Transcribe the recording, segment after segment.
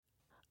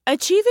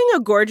Achieving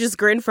a gorgeous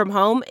grin from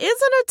home isn't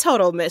a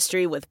total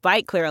mystery with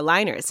Bite Clear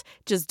aligners.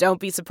 Just don't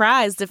be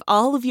surprised if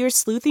all of your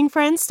sleuthing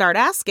friends start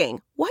asking,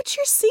 "What's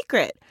your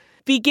secret?"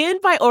 Begin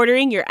by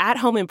ordering your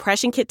at-home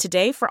impression kit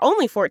today for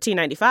only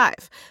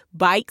 $14.95.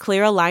 Bite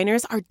Clear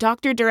aligners are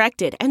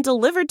doctor-directed and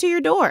delivered to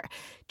your door.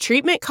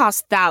 Treatment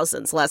costs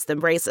thousands less than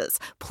braces.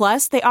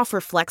 Plus, they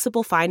offer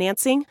flexible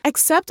financing,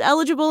 accept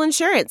eligible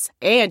insurance,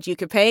 and you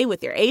can pay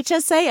with your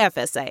HSA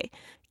FSA.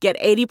 Get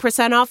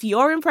 80% off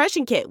your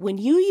impression kit when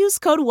you use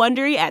code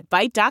WONDERY at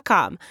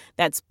Byte.com.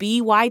 That's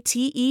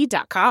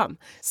BYTE.com.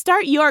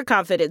 Start your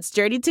confidence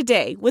journey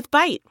today with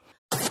Byte.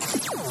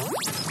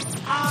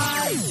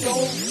 I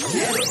don't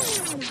get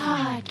it.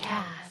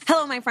 Podcast.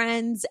 Hello, my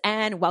friends,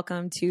 and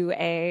welcome to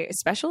a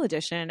special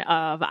edition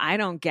of I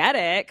Don't Get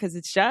It, because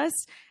it's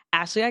just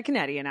Ashley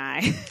Iaconetti and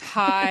I.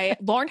 Hi.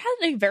 Lauren had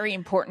a very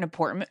important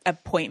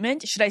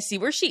appointment. Should I see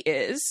where she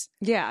is?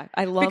 Yeah,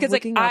 I love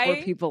looking up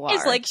where people are.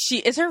 It's like she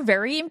is her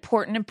very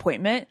important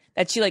appointment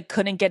that she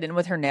couldn't get in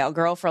with her nail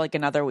girl for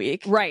another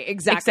week. Right,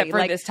 exactly. Except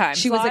for this time.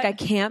 She was like, I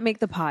can't make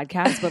the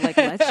podcast, but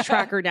let's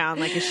track her down.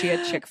 Is she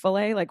at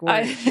Chick-fil-A?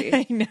 Where is she?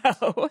 I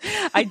know.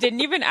 I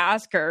didn't even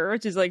ask her,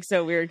 which is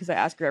so weird because I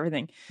ask her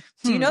everything.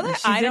 Do you know that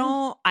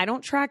I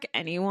don't track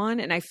anyone,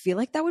 and I feel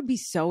like that would be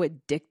so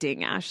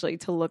addicting, Ashley,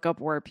 to look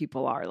up where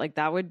people are.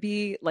 That would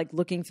be like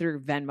looking through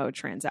Venmo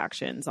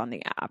transactions on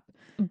the app.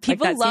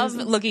 People love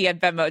looking at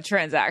Venmo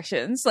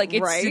transactions. It's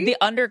right? The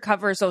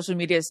undercover social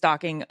media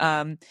stalking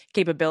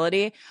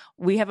capability.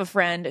 We have a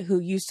friend who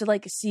used to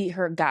see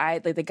her guy,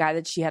 the guy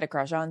that she had a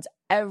crush on's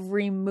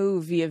every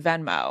move via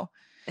Venmo.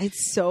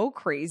 It's so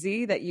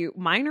crazy that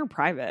mine are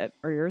private.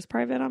 Are yours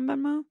private on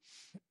Venmo?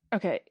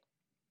 Okay.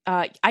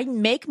 I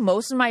make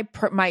most of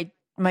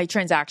my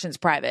transactions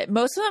private.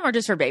 Most of them are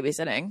just for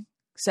babysitting.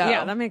 So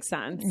yeah, that makes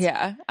sense.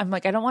 Yeah. I'm I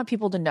don't want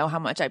people to know how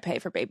much I pay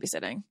for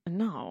babysitting.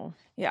 No.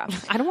 Yeah.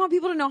 I don't want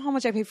people to know how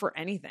much I pay for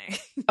anything.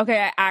 Okay.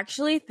 I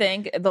actually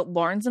think that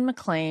Lauren's in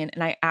McLean,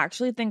 and I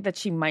actually think that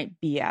she might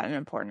be at an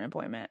important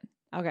appointment.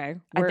 Okay.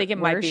 I think it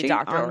might be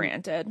doctor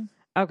oriented.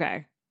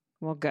 Okay.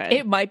 Well, good.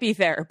 It might be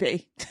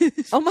therapy.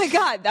 Oh my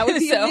God. That would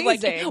be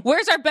amazing.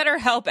 Where's our better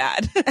help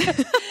at?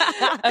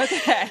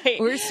 Okay.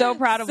 We're so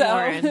proud of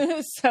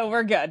Lauren. So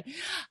we're good.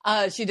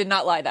 She did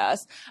not lie to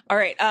us. All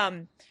right.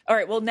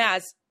 Well,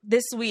 Naz,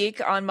 this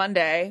week on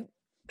Monday,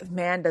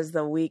 man, does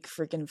the week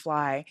freaking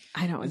fly.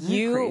 I know.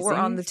 You were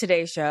on the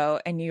Today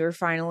Show, and you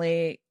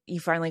finally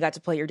got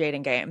to play your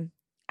dating game.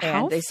 And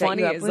How they set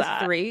funny you up is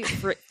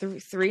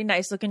with three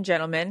nice looking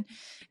gentlemen,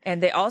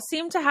 and they all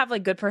seem to have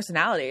good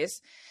personalities.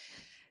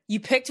 You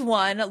picked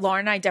one.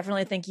 Lauren and I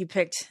definitely think you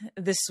picked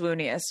the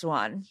swooniest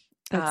one.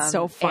 That's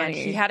so funny. And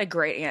he had a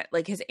great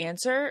his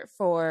answer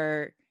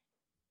for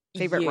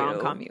favorite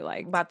rom-com you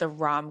like. About the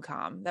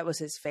rom-com. That was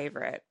his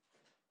favorite.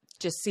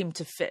 Just seemed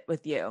to fit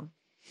with you.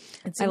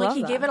 It seemed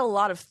he gave it a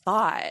lot of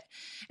thought,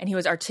 and he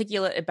was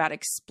articulate about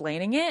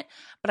explaining it.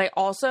 But I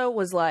also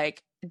was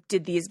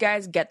did these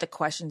guys get the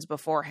questions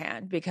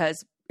beforehand?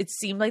 Because it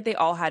seemed like they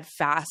all had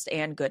fast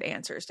and good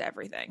answers to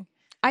everything.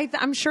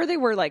 I'm sure they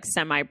were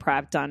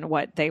semi-prepped on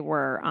what they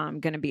were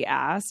going to be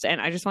asked.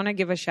 And I just want to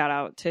give a shout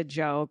out to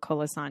Joe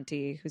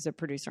Colasanti, who's a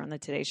producer on the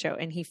Today Show.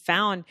 And he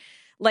found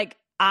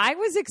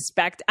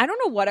I don't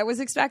know what I was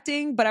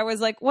expecting, but I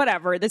was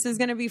whatever, this is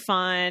going to be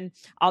fun.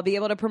 I'll be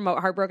able to promote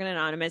Heartbroken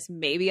Anonymous.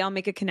 Maybe I'll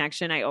make a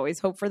connection. I always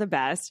hope for the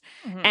best.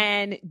 Mm-hmm.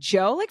 And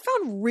Joe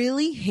found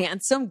really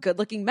handsome, good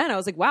looking men. I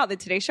was wow, the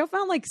Today Show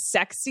found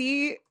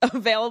sexy,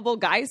 available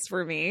guys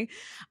for me.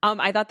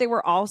 I thought they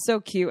were all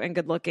so cute and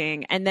good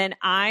looking. And then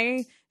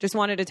I just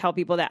wanted to tell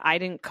people that I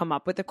didn't come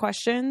up with the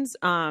questions,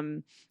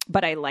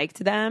 but I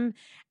liked them.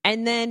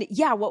 And then,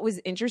 what was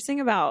interesting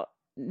about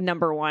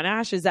number one,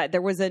 Ash, is that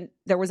there was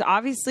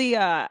obviously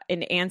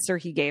an answer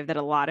he gave that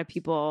a lot of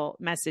people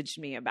messaged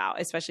me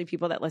about, especially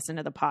people that listen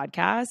to the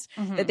podcast,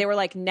 mm-hmm. that they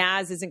were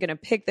Naz isn't going to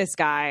pick this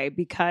guy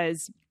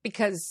because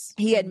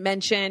he had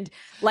mentioned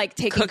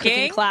taking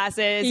cooking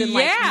classes and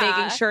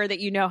making sure that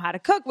you know how to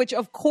cook, which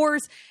of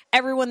course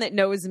everyone that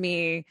knows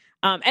me,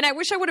 and I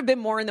wish I would have been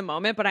more in the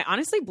moment, but I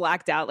honestly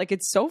blacked out.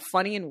 It's so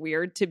funny and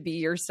weird to be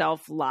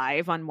yourself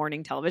live on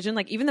morning television.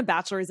 Even The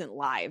Bachelor isn't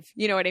live.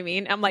 You know what I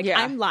mean? I'm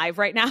I'm live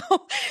right now.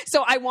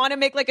 So I want to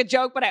make a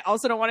joke, but I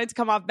also don't want it to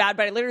come off bad.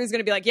 But I literally was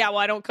going to be yeah, well,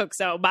 I don't cook,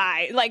 so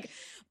bye.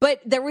 But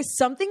there was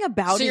something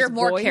about so his you're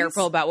more voice.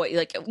 Careful about what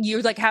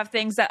you have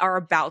things that are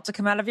about to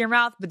come out of your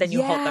mouth, but then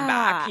you hold them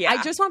back. Yeah.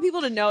 I just want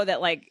people to know that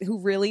who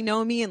really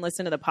know me and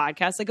listen to the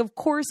podcast. Of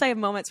course I have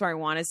moments where I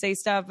want to say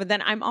stuff, but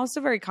then I'm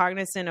also very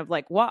cognizant of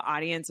what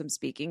audience I'm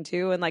speaking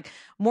to. And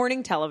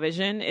morning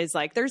television is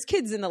there's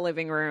kids in the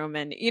living room,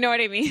 and you know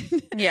what I mean?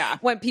 Yeah.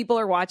 When people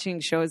are watching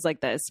shows like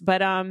this.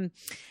 But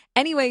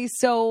anyway,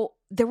 so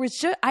there was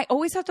I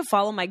always have to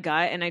follow my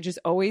gut, and I just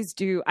always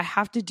do. I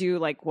have to do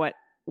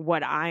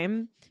what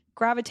I'm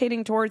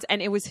gravitating towards, and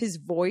it was his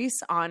voice,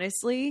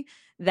 honestly,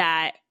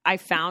 that I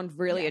found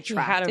really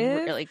attractive. He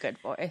had a really good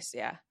voice,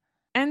 yeah.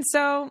 And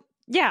so,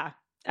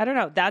 I don't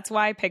know. That's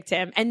why I picked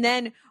him. And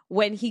then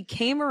when he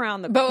came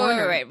around the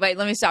corner, wait,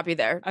 let me stop you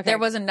there. Okay. There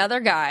was another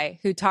guy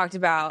who talked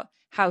about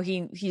how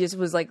he just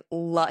was like,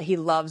 he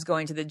loves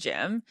going to the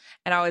gym.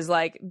 And I was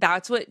like,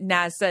 that's what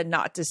Naz said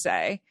not to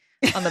say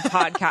on the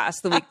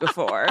podcast the week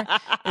before.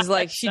 Is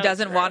like, she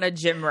doesn't want a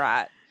gym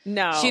rat.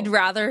 No. She'd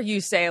rather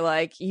you say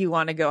like, you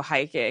want to go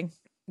hiking.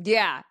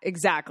 Yeah,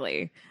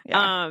 exactly.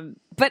 Yeah.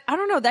 But I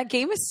don't know. That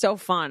game is so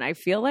fun. I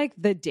feel like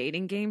the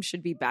dating game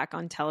should be back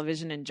on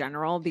television in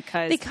general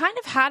because they kind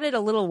of had it a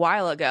little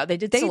while ago. They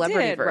did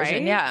celebrity version.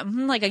 Right? Yeah.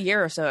 Like a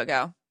year or so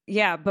ago.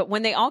 Yeah. But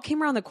when they all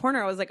came around the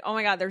corner, I was like, oh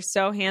my God, they're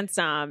so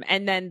handsome.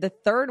 And then the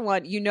third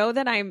one, you know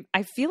that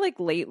I feel like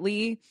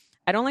lately,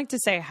 I don't like to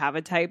say I have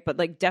a type, but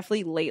like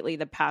definitely lately,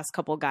 the past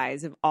couple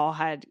guys have all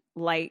had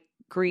light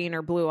green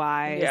or blue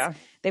eyes. Yeah.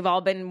 They've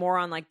all been more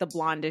on like the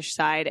blondish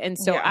side. And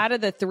so out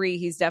of the three,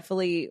 he's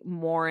definitely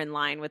more in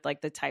line with like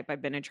the type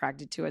I've been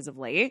attracted to as of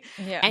late.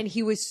 Yeah. And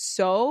he was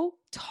so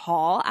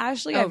tall,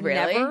 Ashley. I've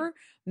really? never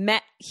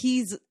met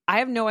I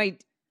have no idea.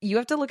 You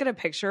have to look at a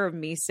picture of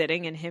me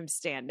sitting and him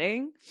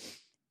standing.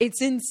 It's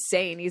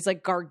insane. He's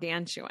like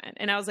gargantuan.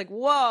 And I was like,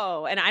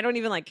 whoa. And I don't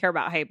even like care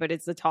about height, but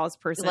it's the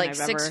tallest person like I've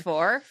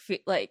 6'4",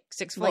 like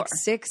 6'4", like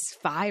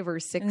 6'5" or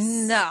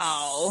 6'7".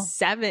 No.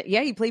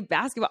 Yeah, he played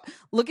basketball.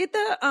 Look at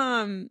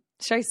the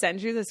should I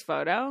send you this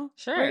photo?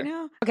 Sure. Right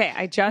now? Okay,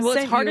 I just Well,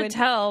 sent it's hard you to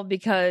tell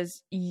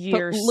because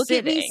you're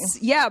sitting. At me,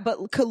 yeah,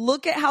 but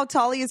look at how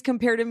tall he is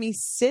compared to me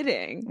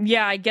sitting.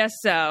 Yeah, I guess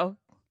so.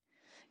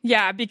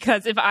 Yeah,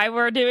 because if I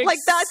were to like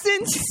that's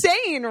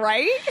insane,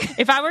 right?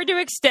 If I were to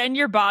extend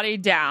your body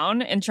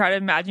down and try to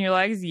imagine your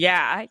legs,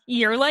 yeah,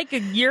 you're like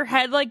your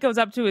head like goes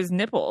up to his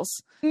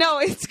nipples. No,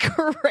 it's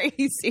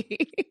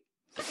crazy.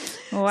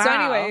 Wow. So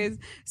anyways,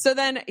 so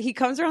then he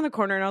comes around the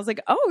corner and I was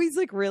like, oh, he's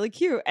like really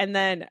cute. And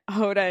then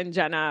Hoda and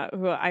Jenna,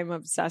 who I'm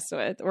obsessed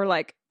with, were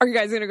like, are you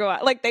guys going to go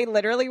out? Like they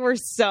literally were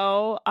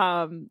so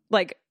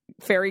like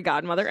fairy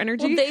godmother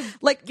energy. Well,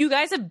 like you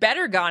guys have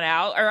better gone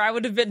out or I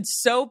would have been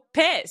so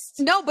pissed.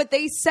 No, but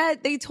they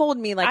told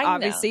me like,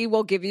 obviously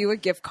we'll give you a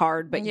gift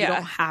card, but you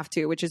don't have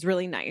to, which is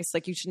really nice.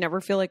 Like you should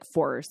never feel like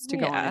forced to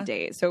go on a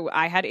date. So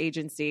I had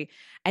agency.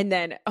 And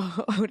then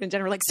Hoda and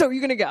Jenna were like, so are you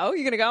going to go?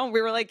 You going to go? And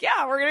we were like,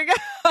 yeah, we're going to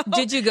go.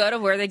 Did you go to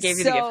where they gave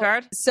you the gift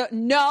card? So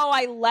no,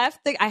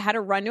 I had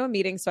to run to a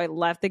meeting. So I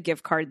left the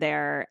gift card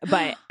there,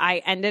 but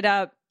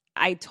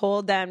I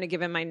told them to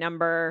give him my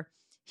number.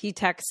 He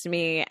texted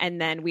me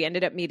and then we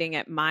ended up meeting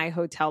at my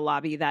hotel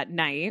lobby that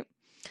night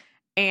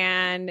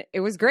and it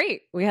was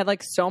great. We had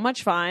like so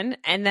much fun.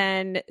 And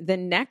then the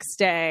next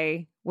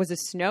day was a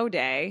snow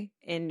day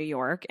in New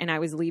York and I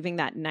was leaving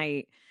that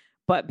night,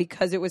 but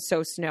because it was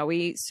so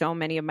snowy, so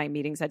many of my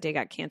meetings that day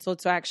got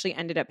canceled. So I actually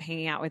ended up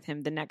hanging out with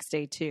him the next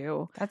day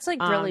too. That's like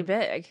really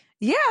big.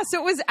 Yeah. So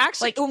it was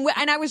actually,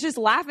 and I was just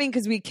laughing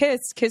because we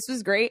kissed. Kiss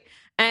was great.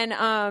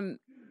 And,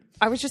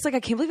 I was just like, I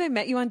can't believe I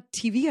met you on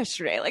TV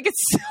yesterday. Like,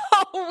 it's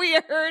so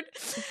weird.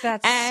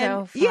 That's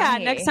so funny. Yeah,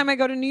 next time I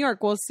go to New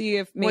York, we'll see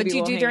if maybe What'd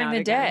you do during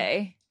the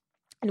day?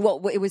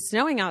 Well, it was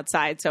snowing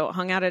outside, so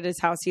hung out at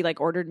his house. He,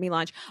 like, ordered me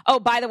lunch. Oh,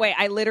 by the way,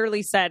 I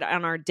literally said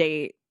on our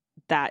date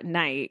that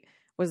night,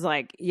 was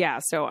like, yeah,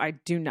 so I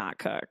do not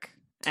cook.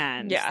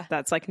 And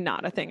that's, like,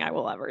 not a thing I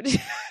will ever do.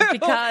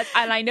 And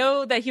I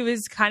know that he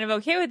was kind of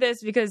okay with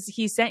this because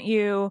he sent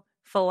you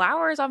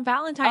flowers on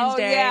Valentine's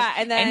Day. Yeah,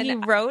 and he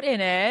wrote in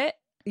it.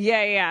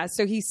 Yeah.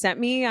 So he sent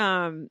me,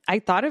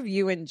 I thought of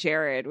you and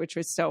Jared, which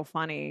was so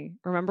funny.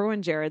 Remember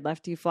when Jared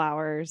left you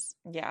flowers?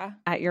 Yeah.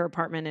 At your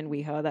apartment in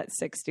WeHo, that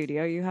 6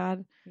 studio you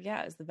had?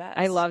 Yeah, it was the best.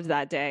 I loved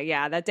that day.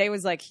 Yeah. That day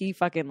was like, he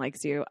fucking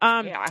likes you.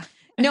 Yeah.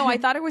 No, I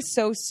thought it was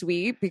so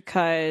sweet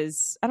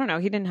because, I don't know,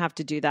 he didn't have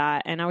to do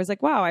that. And I was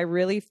like, wow,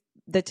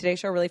 the Today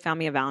Show really found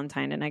me a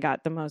Valentine and I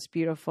got the most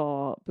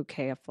beautiful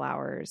bouquet of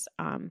flowers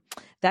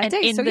that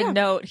day. In the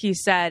note, he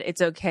said,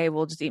 it's okay,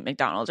 we'll just eat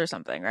McDonald's or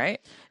something, right?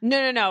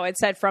 No. It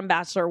said from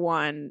Bachelor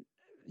One,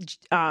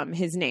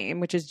 his name,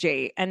 which is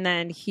Jay. And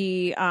then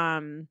he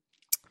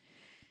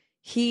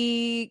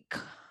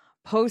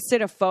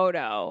posted a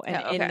photo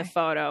and in the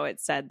photo it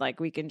said like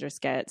we can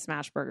just get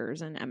smash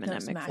burgers and M&M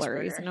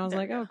McFlurries and I was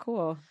like, oh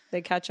cool,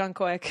 they catch on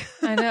quick.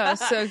 I know,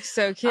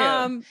 so cute.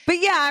 But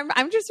yeah,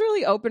 I'm just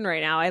really open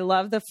right now. I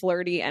love the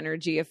flirty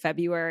energy of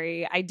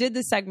February. I did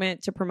the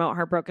segment to promote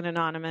Heartbroken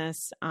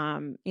Anonymous.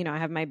 I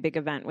have my big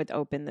event with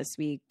Open this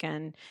week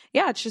and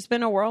yeah, it's just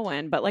been a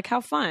whirlwind, but like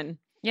how fun.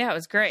 Yeah, it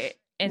was great.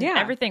 And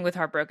everything with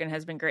Heartbroken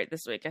has been great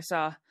this week. I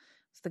saw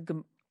the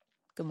Good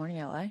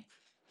Morning LA.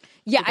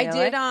 Yeah,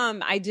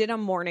 I did a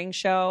morning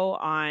show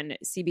on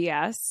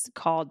CBS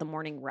called The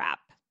Morning Wrap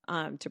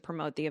to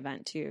promote the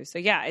event too. So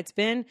yeah, it's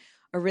been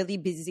a really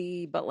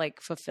busy but like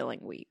fulfilling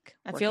week.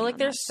 I feel like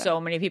there's so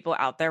many people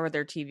out there with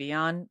their TV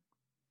on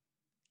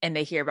and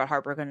they hear about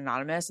Heartbroken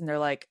Anonymous and they're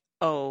like,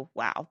 oh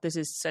wow, this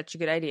is such a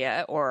good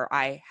idea, or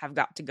I have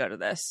got to go to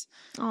this.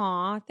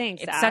 Aw,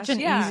 thanks. It's Ash. such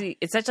an easy,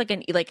 it's such like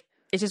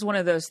it's just one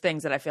of those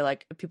things that I feel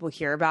like if people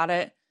hear about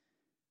it,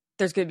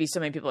 there's going to be so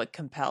many people like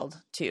compelled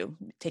to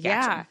take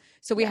action.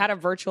 So we had a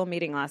virtual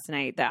meeting last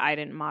night that I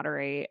didn't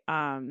moderate.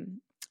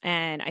 And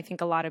I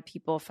think a lot of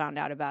people found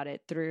out about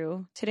it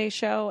through Today's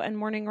Show and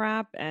Morning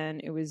Wrap.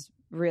 And it was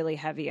really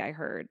heavy, I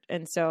heard.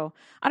 And so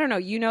I don't know,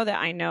 you know that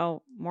I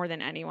know more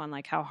than anyone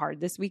like how hard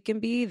this week can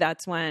be.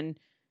 That's when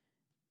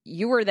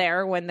you were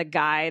there when the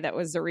guy that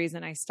was the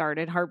reason I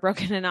started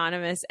Heartbroken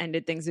Anonymous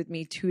ended things with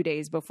me 2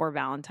 days before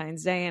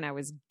Valentine's Day, and I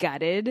was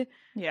gutted.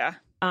 Yeah.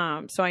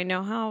 So I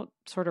know how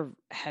sort of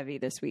heavy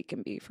this week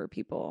can be for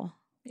people.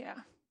 Yeah.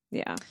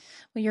 Yeah.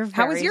 Well,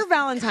 how was your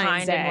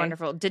Valentine's Day? And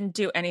wonderful. Didn't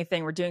do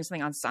anything. We're doing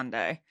something on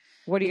Sunday.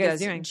 What are you guys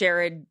doing?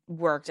 Jared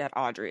worked at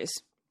Audrey's.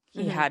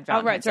 He had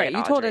Valentine's Day.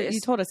 You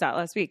told us that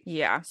last week.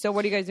 Yeah. So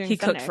what are you guys doing? He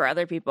Sunday? cooked for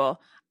other people.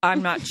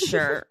 I'm not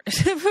sure.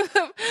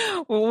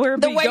 The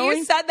way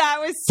you said that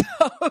was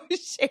so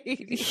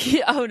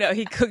shady. Oh no,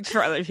 he cooked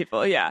for other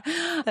people. Yeah.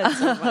 That's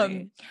so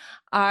funny.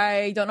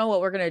 I don't know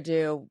what we're gonna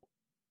do.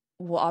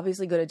 We'll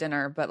obviously go to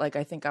dinner, but like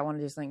I think I want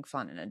to do something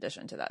fun in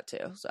addition to that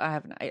too. So I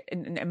haven't.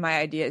 And my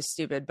idea is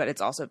stupid, but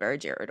it's also very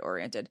Jared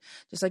oriented.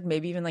 Just like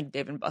maybe even like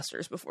Dave and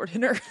Buster's before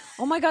dinner.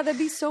 Oh my god, that'd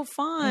be so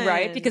fun,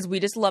 right? Because we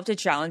just love to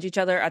challenge each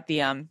other at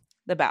the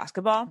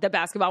basketball. The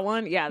basketball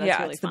one, yeah, that's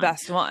really it's fun. The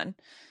best one.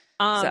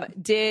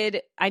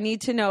 Did I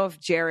need to know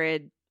if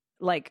Jared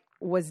like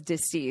was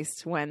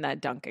deceased when that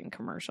Dunkin'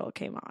 commercial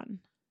came on?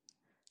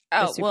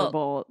 Oh, the Super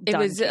Bowl it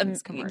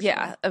was commercial.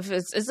 Yeah,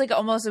 it's like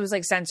almost, it was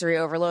like sensory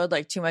overload,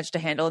 like too much to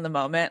handle in the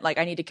moment. Like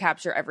I need to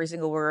capture every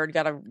single word.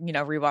 Got to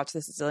rewatch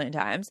this a zillion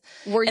times.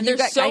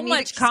 There's so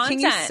much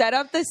content. Can you set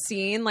up the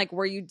scene? Like,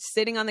 were you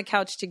sitting on the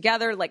couch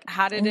together? Like,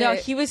 how did No,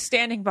 he was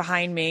standing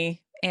behind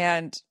me,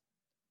 and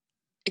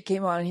it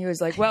came on, and he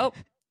was like, "Well,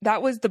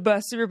 that was the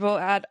best Super Bowl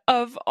ad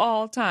of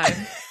all time,"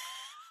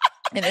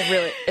 and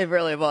it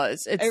really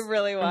was. It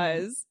really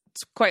was.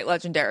 It's quite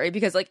legendary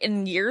because like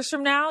in years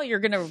from now, you're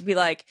going to be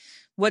like,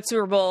 what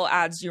Super Bowl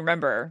ads do you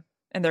remember?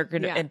 And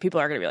and people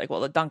are going to be like,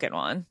 well, the Dunkin'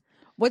 one.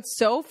 What's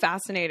so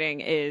fascinating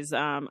is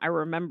I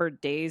remember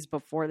days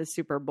before the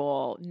Super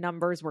Bowl,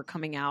 numbers were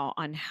coming out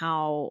on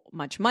how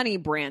much money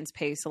brands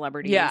pay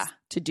celebrities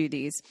to do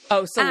these.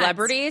 Oh,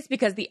 celebrities? Ads.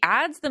 Because the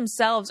ads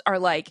themselves are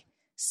like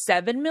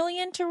 $7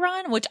 million to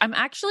run, which I'm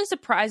actually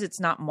surprised it's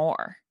not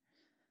more.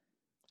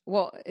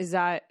 Well, is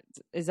that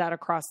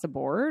across the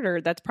board,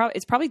 or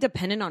it's probably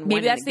dependent on maybe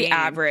when that's the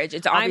average.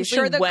 It's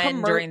obviously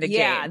during the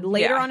game.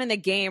 Later on in the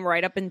game,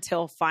 right up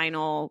until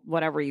final,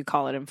 whatever you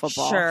call it in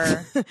football,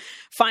 sure,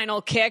 final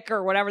kick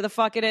or whatever the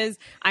fuck it is.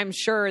 I'm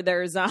sure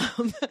there's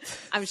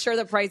I'm sure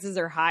the prices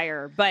are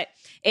higher, but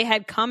it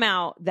had come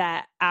out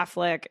that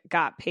Affleck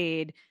got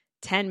paid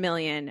 $10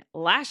 million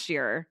last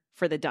year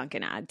for the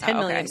Dunkin' ad, $10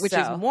 million, which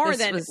is more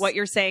than what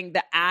you're saying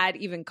the ad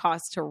even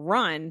costs to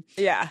run.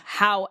 Yeah.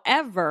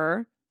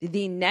 However,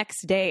 the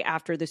next day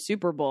after the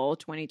Super Bowl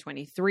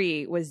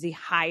 2023 was the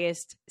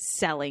highest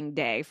selling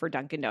day for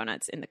Dunkin'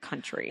 Donuts in the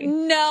country.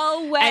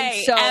 No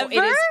way. And so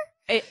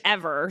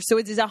ever. So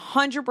it is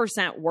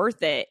 100%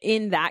 worth it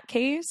in that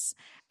case.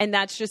 And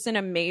that's just an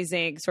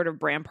amazing sort of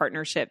brand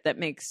partnership that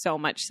makes so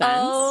much sense.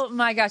 Oh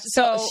my gosh.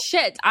 So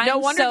shit. No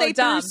wonder they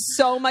threw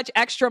so much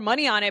extra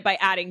money on it by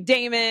adding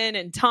Damon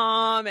and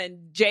Tom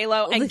and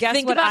J-Lo. And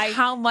think about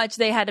how much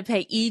they had to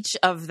pay each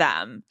of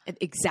them.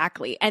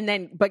 Exactly. And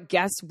then, but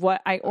guess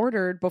what I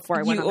ordered before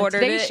I went on the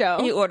Today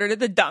Show? You ordered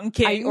the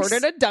Dunkin'. I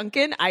ordered a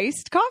Dunkin'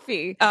 iced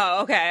coffee.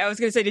 Oh, okay. I was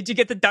going to say, did you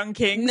get the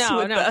Dunkin'?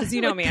 No, because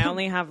you know me. I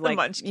only have like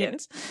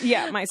munchkins.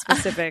 Yeah, my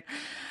specific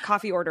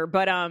coffee order.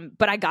 But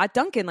I got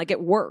Dunkin'. Like it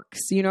works.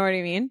 You know what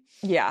I mean?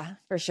 Yeah,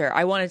 for sure.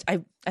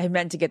 I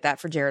meant to get that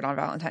for Jared on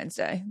Valentine's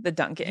Day. The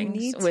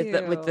Dunkings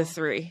with the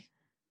three.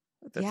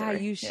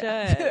 You should.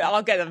 Yeah.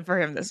 I'll get them for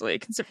him this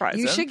week. Surprise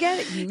him. You should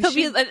get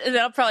it.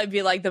 That'll probably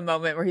be like the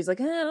moment where he's like,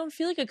 I don't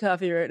feel like a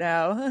coffee right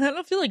now. I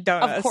don't feel like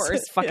donuts. Of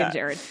course, fucking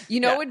Jared. You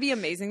know what would be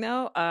amazing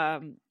though?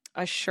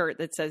 A shirt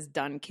that says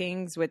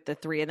Dunkings with the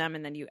three of them,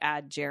 and then you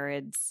add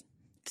Jared's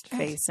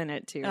face in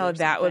it too. Oh,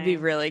 that would be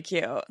really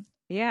cute.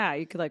 Yeah,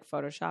 you could like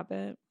Photoshop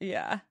it.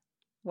 Yeah.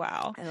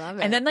 Wow. I love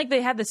it. And then like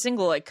they had the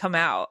single like come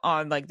out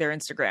on like their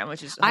Instagram,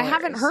 which is hilarious. I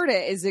haven't heard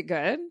it. Is it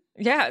good?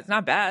 Yeah, it's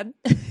not bad.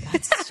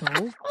 That's so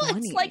funny.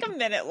 It's like a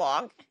minute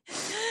long.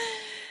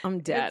 I'm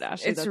dead,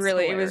 Ashley. It's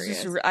really hilarious. It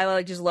was just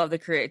I just love the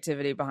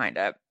creativity behind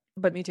it.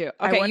 But me too.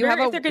 Okay, I wonder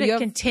if they're going to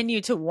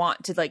continue to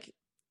want to like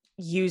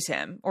use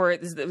him, or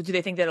do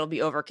they think that it'll be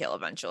overkill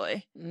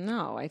eventually?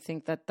 No, I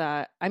think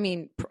that I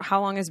mean,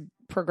 how long has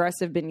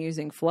Progressive been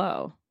using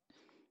Flow?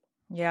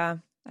 Yeah,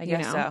 I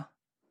guess so.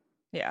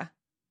 Yeah.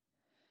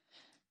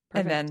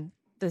 Perfect. And then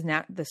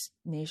this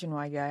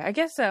nationwide guy. I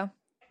guess so.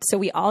 So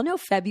we all know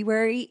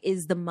February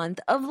is the month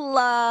of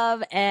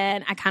love.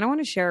 And I kind of want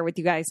to share with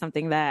you guys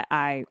something that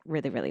I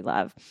really, really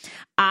love.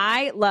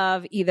 I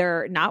love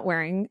either not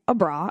wearing a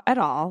bra at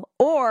all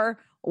or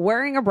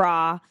wearing a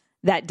bra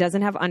that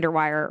doesn't have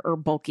underwire or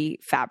bulky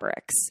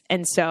fabrics.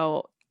 And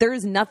so there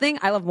is nothing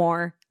I love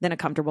more than a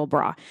comfortable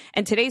bra.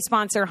 And today's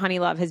sponsor, Honey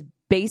Love, has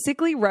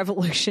basically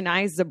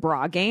revolutionized the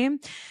bra game.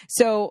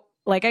 So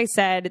like I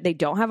said, they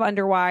don't have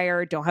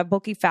underwire, don't have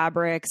bulky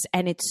fabrics,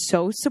 and it's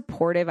so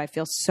supportive. I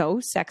feel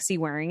so sexy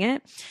wearing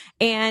it.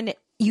 And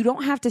you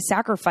don't have to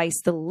sacrifice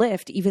the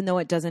lift, even though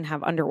it doesn't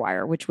have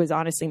underwire, which was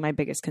honestly my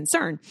biggest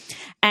concern.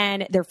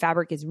 And their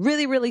fabric is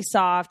really, really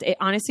soft. It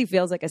honestly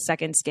feels like a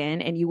second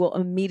skin, and you will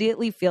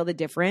immediately feel the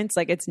difference.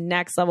 Like, it's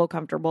next level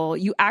comfortable.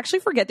 You actually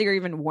forget that you're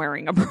even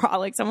wearing a bra.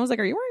 Like, someone was like,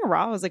 are you wearing a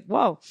bra? I was like,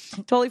 whoa,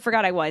 totally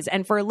forgot I was.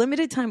 And for a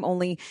limited time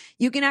only,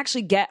 you can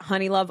actually get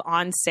Honey Love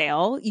on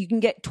sale. You can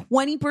get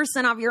 20%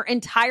 off your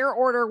entire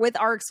order with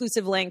our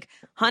exclusive link,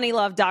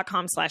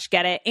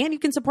 honeylove.com/get it. And you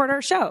can support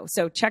our show.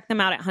 So check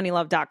them out at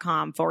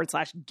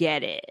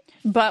honeylove.com/get it.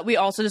 But we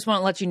also just want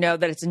to let you know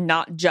that it's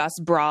not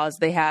just bras.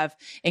 They have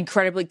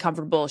incredibly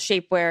comfortable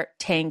shapewear,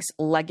 tanks,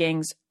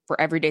 leggings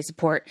for everyday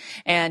support.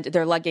 And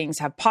their leggings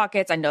have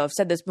pockets. I know I've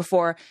said this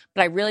before,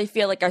 but I really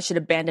feel like I should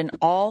abandon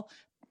all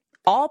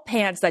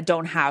pants that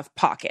don't have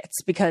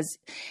pockets, because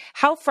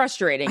how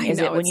frustrating is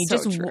it when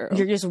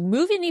you're just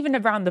moving even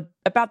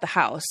about the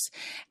house,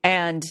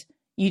 and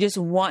you just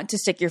want to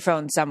stick your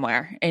phone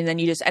somewhere, and then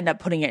you just end up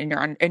putting it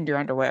in your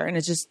underwear, and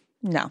it's just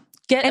no.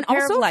 Get a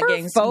pair of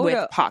leggings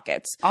with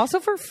pockets. Also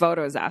for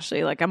photos,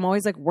 Ashley, like, I'm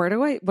always like, what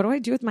do I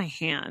do with my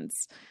hands?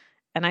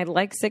 And I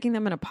like sticking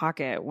them in a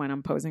pocket when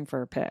I'm posing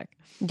for a pic.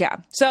 Yeah.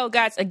 So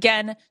guys,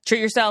 again, treat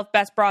yourself,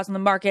 best bras on the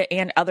market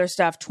and other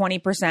stuff,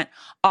 20%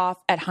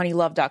 off at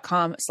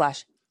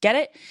honeylove.com/get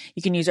it.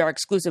 You can use our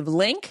exclusive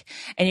link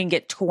and you can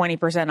get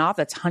 20% off.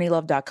 That's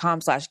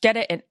honeylove.com/get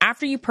it. And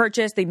after you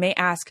purchase, they may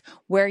ask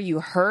where you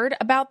heard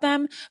about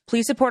them.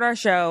 Please support our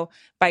show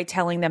by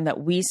telling them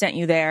that we sent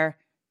you there.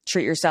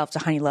 Treat yourself to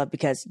Honey Love,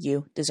 because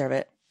you deserve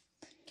it.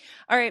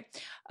 All right.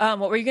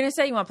 What were you going to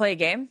say? You want to play a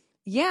game?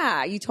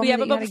 Yeah, you told me.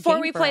 But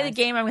before we play the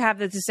game, I have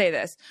to say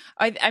this.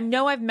 I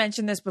know I've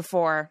mentioned this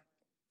before,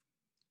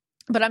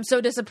 but I'm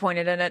so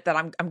disappointed in it that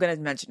I'm going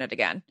to mention it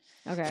again.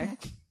 Okay.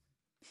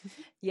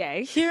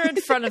 Yay. Here in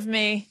front of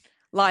me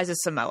lies a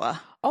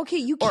Samoa. Okay,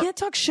 you can't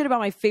talk shit about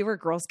my favorite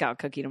Girl Scout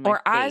cookie to my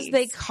face. As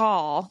they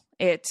call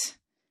it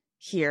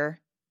here,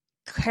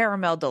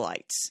 caramel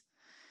delights.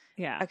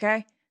 Yeah.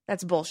 Okay?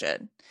 That's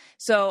bullshit.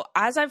 So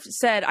as I've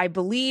said, I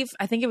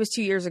think it was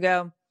 2 years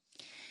ago,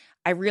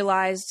 I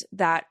realized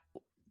that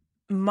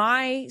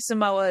my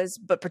Samoas,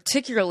 but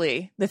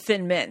particularly the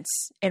Thin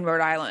Mints in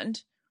Rhode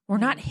Island, were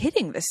not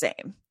hitting the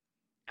same.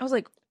 I was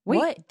like,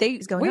 what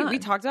is going on? We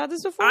talked about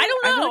this before? I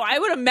don't know. I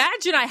would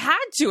imagine I had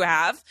to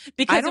have,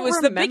 because it was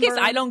the biggest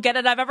I don't get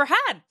it I've ever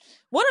had.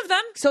 One of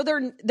them. So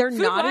they're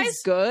not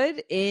as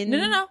good in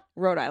no.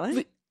 Rhode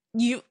Island?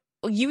 You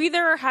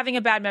either are having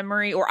a bad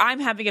memory, or I'm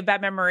having a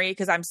bad memory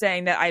because I'm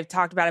saying that I've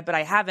talked about it, but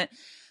I haven't.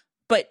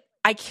 But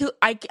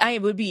I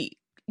would be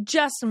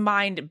just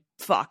mind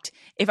fucked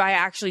if I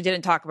actually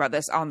didn't talk about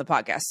this on the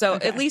podcast. So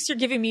At least you're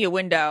giving me a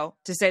window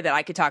to say that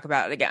I could talk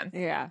about it again.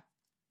 Yeah.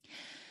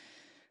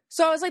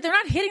 So I was like, they're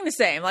not hitting the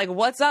same. Like,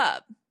 what's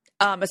up?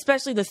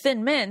 Especially the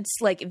Thin Mints.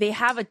 Like,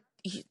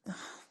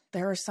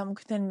 there are some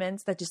Thin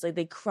Mints that just, like,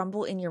 they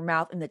crumble in your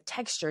mouth, and the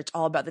texture, it's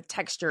all about the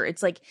texture.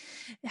 It's like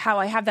how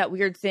I have that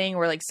weird thing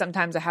where, like,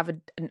 sometimes I have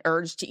an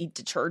urge to eat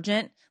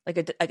detergent, like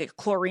a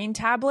chlorine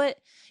tablet.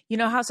 You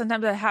know how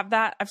sometimes I have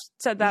that? I've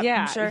said that,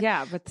 yeah, I'm sure.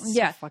 Yeah, but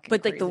yeah, so but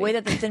like crazy. The way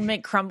that the Thin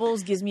Mint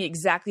crumbles gives me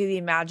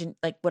exactly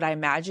what I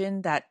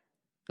imagine that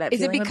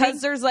is it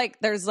because there's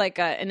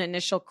an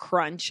initial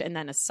crunch and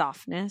then a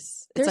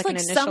softness? There's like like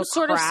an initial some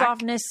sort of crack?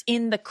 softness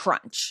in the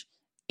crunch.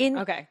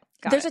 Okay.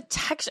 There's a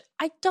texture.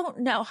 I don't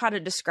know how to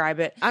describe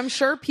it. I'm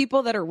sure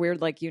people that are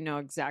weird like you know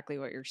exactly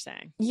what you're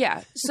saying.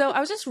 Yeah. So I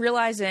was just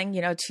realizing,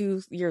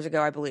 2 years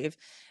ago, I believe,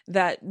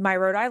 that my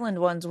Rhode Island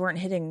ones weren't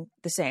hitting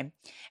the same.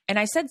 And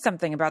I said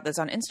something about this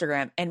on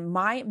Instagram, and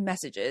my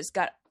messages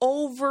got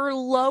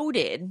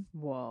overloaded.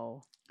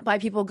 Whoa. By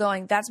people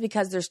going, that's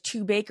because there's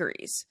 2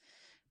 bakeries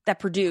that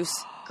produce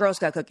Girl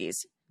Scout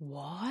cookies.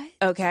 What?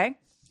 Okay.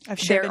 I've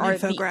shared an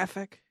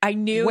infographic. I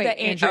knew that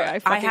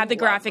Andrea, I had the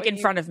graphic in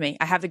front of me.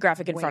 I have the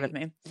graphic in front of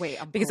me.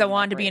 Because I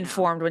wanted to be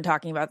informed when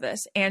talking about this.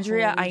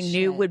 Andrea, I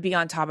knew would be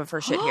on top of her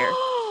shit here.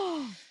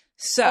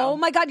 So, oh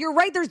my God, you're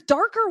right. There's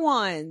darker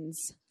ones.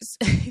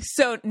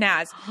 So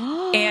Naz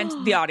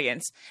and the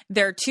audience,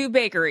 there are 2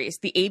 bakeries,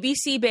 the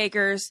ABC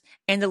Bakers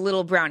and the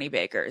Little Brownie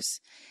Bakers.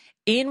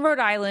 In Rhode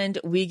Island,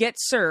 we get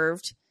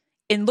served.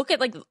 And look at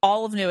like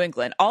all of New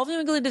England. All of New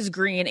England is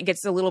green and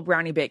gets the Little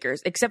Brownie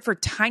Bakers, except for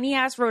tiny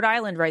ass Rhode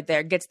Island right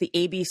there gets the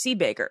ABC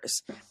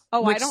Bakers.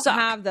 Oh, I don't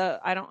have.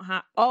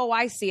 Oh,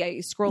 I see. I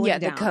scrolling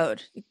down. Yeah,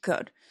 the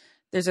code.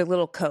 There's a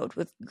little code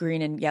with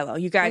green and yellow.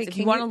 You guys, if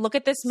you want to look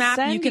at this map,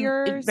 you can.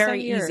 It's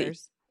very easy.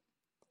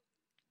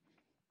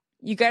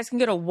 You guys can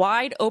go to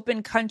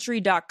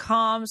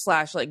wideopencountry.com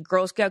 / like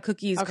Girl Scout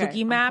cookies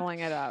cookie map. I'm pulling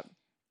it up.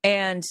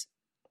 And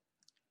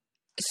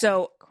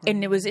so,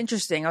 and it was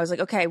interesting. I was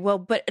like, okay, well,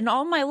 but in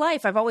all my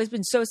life, I've always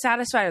been so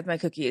satisfied with my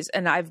cookies,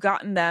 and I've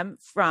gotten them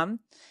from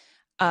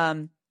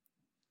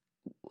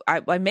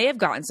I may have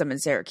gotten some in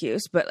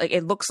Syracuse, but like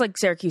it looks like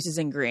Syracuse is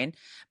in green.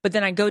 But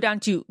then I go down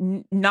to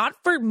not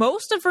for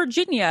most of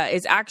Virginia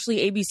is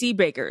actually ABC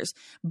Bakers,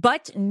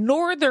 but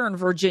Northern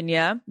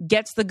Virginia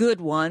gets the good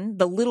one,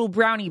 the Little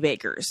Brownie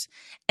Bakers.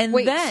 And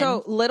wait, then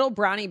so Little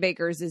Brownie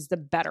Bakers is the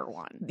better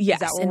one. Yes, is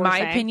that what in we're my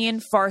saying?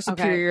 opinion, far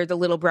superior the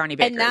Little Brownie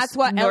Bakers. And that's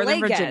what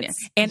Northern LA Virginia.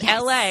 gets. And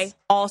Yes. LA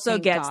also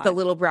Thank gets God. the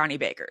Little Brownie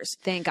Bakers.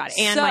 Thank God.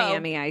 And So,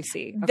 Miami, I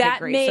see. Okay, that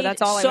great. made So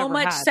that's all I so ever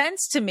much had.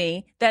 sense to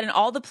me that in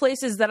all the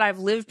places that I've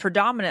lived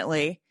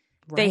predominantly,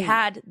 they Right.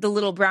 had the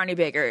Little Brownie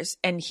Bakers.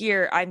 And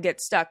here I get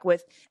stuck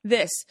with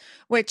this,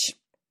 which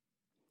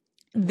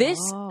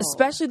Whoa.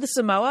 especially the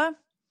Samoa,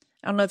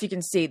 I don't know if you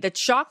can see, the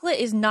chocolate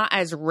is not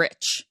as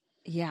rich.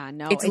 Yeah,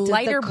 no. It's it does-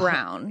 lighter the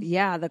brown.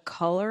 Yeah, the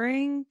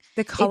coloring.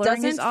 The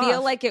coloring it is doesn't feel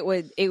off. like it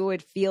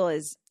would feel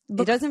as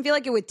it doesn't feel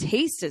like it would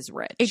taste as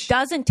rich. It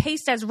doesn't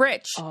taste as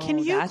rich. Can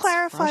you that's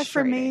clarify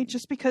for me, frustrating.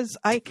 just because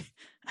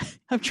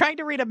I'm trying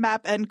to read a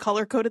map and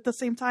color code at the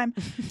same time,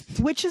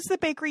 which is the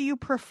bakery you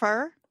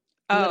prefer?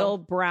 Little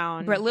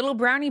brown. Little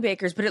Brownie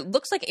Bakers, but it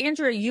looks like,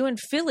 Andrea, you and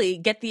Philly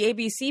get the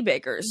ABC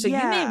Bakers. So you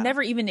may Yeah. have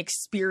never even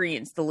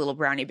experienced the Little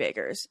Brownie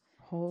Bakers.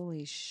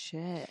 Holy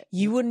shit.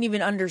 You wouldn't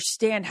even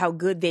understand how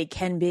good they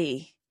can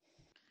be.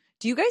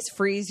 Do you guys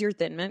freeze your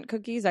Thin Mint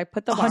cookies? I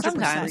put the box in the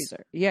 100%.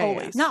 freezer. Yeah,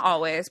 Always. Not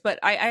always, but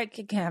I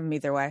can have them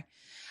either way.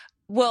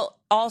 Well,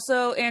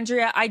 also,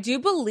 Andrea, I do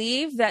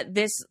believe that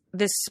this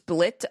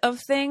split of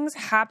things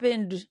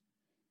happened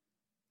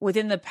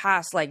within the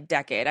past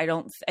decade.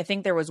 I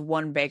think there was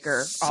one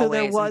baker So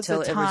there always was a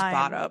until it was time.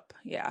 bought up.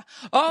 Yeah.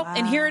 Oh,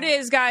 and here it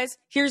is, guys.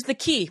 Here's the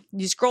key.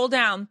 You scroll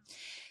down.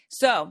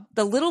 So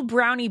the Little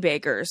Brownie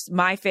Bakers,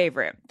 my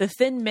favorite, the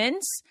Thin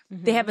Mints,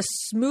 they have a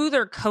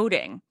smoother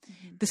coating.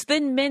 The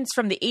Thin Mints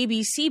from the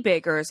ABC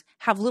Bakers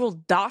have little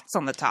dots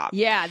on the top.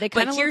 Yeah, they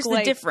kind But of here's look the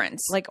like,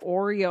 difference. like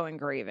Oreo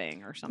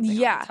engraving or something.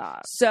 Yeah. on the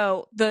top.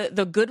 So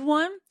the good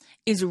one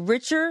is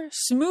richer,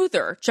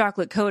 smoother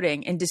chocolate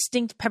coating and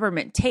distinct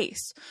peppermint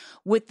taste.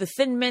 With the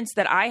Thin Mints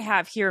that I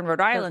have here in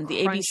Rhode Island,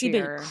 the ABC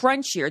Baker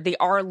crunchier, they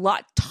are a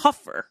lot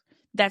tougher.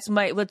 That's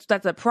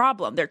a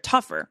problem. They're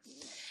tougher.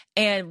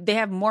 And they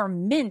have more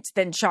mint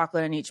than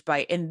chocolate in each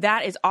bite. And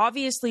that is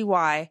obviously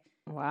why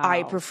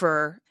I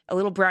prefer a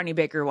Little Brownie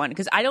Baker one,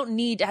 because I don't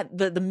need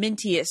the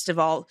mintiest of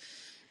all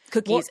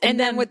cookies. Well, and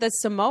then with the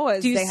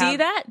Samoas, do you they see have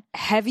that?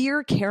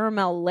 heavier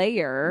caramel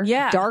layer,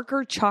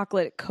 darker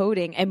chocolate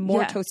coating, and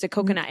more toasted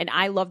coconut. And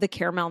I love the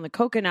caramel and the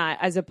coconut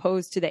as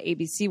opposed to the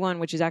ABC one,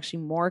 which is actually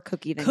more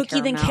cookie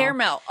than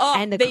caramel. Oh,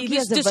 and the they cookie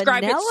just has a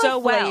describe it so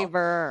well.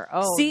 flavor.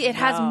 Oh, see, it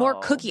has more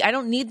cookie. I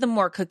don't need the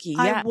more cookie.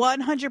 Yeah. I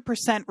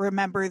 100%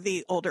 remember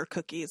the older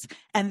cookies.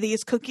 And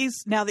these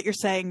cookies, now that you're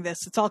saying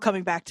this, it's all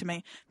coming back to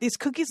me. These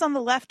cookies on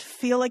the left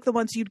feel like the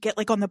ones you'd get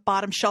on the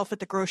bottom shelf at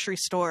the grocery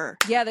store.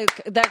 Yeah,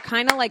 they're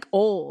kind of like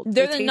old.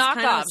 They're They the taste kind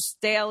of knockoffs.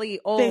 staley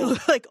old. They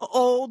look like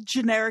old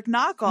generic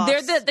knockoffs.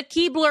 They're the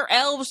Keebler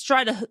elves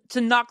try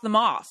to knock them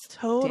off.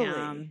 Totally.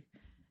 Damn.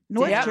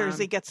 North Damn.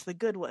 Jersey gets the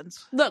good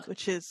ones. Look,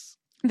 which is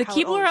the how it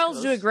Keebler always elves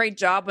goes. do a great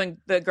job when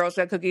the Girl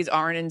Scout cookies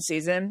aren't in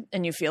season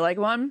and you feel like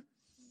one,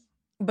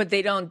 but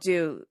they don't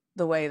do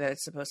the way that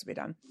it's supposed to be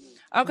done.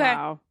 Okay.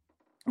 Wow.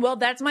 Well,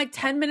 that's my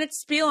 10-minute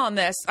spiel on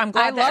this. I'm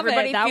glad that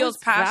everybody feels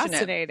passionate.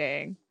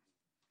 Fascinating.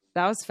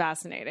 That was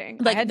fascinating.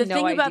 Like, I had the no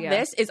thing about idea.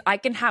 this is I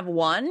can have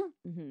one.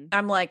 Mhm.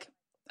 I'm like,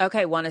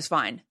 okay, one is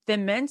fine.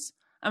 Thin Mints,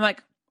 I'm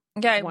like,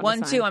 okay, One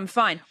one, is two, fine. I'm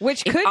fine.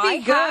 Which If could I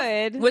be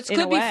have- good. Which in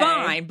could a be way.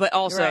 fine, but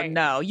also, Right.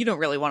 no, you don't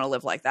really want to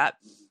live like that.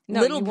 No,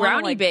 Little you wanna,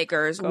 Brownie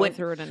Bakers, Go with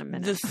through it in a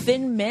minute. the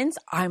Thin Mints,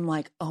 I'm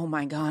like, oh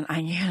my God,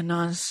 I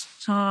cannot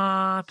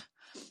stop.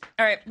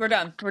 All right, we're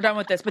done. We're done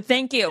with this, but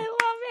thank you. I love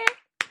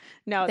it.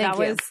 No, Thank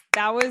you.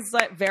 that was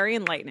like very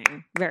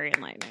enlightening. Very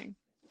enlightening.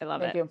 I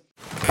love Thank it. you.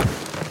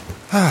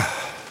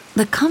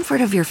 The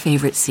comfort of your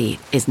favorite seat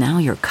is now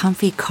your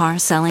comfy car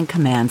selling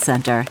command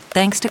center,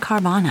 thanks to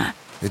Carvana.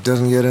 It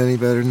doesn't get any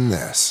better than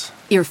this.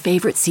 Your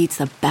favorite seat's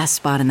the best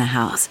spot in the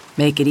house.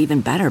 Make it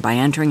even better by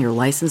entering your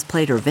license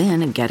plate or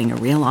VIN and getting a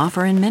real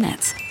offer in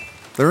minutes.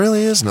 There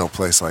really is no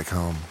place like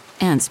home.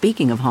 And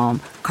speaking of home,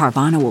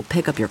 Carvana will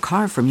pick up your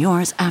car from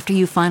yours after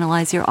you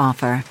finalize your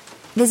offer.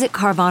 Visit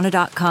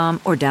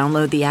Carvana.com or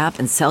download the app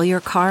and sell your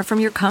car from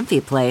your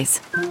comfy place.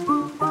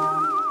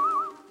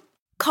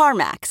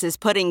 CarMax is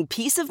putting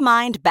peace of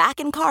mind back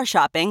in car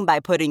shopping by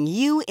putting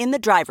you in the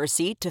driver's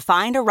seat to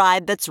find a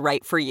ride that's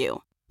right for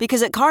you.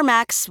 Because at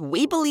CarMax,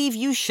 we believe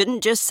you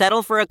shouldn't just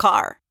settle for a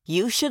car.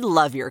 You should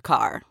love your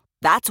car.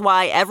 That's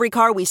why every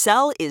car we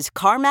sell is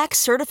CarMax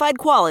certified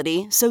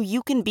quality, so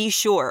you can be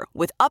sure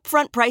with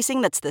upfront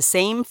pricing that's the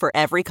same for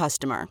every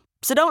customer.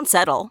 So don't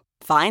settle.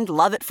 Find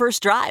love at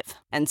first drive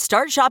and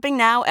start shopping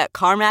now at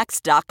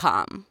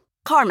CarMax.com.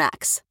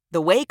 CarMax,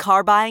 the way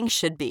car buying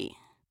should be.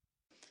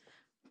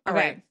 All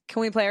Okay. right.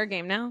 Can we play our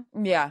game now?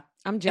 Yeah.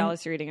 I'm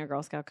jealous you're eating a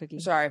Girl Scout cookie.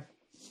 Sorry.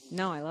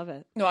 No, I love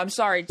it. No, I'm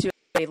sorry to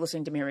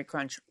listening to Mary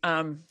crunch.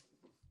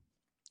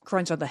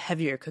 Crunch on the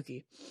heavier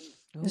cookie.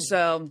 Ooh.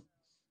 So,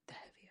 The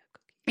heavier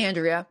cookie.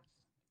 Andrea,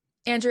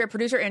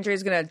 Producer Andrea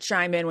is going to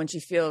chime in when she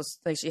feels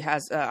like she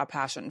has a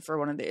passion for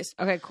one of these.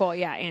 Okay, cool.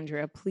 Yeah,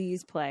 Andrea,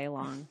 please play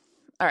along.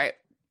 All right.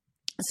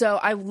 So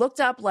I looked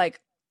up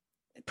like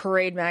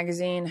Parade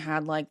magazine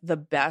had like the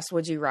best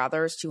Would You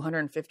Rathers,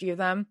 250 of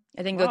them.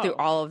 I didn't go through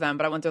all of them,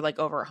 but I went through like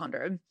over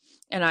 100.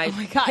 And I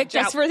picked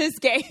just for this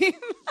game.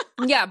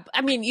 Yeah,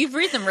 I mean, you've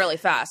read them really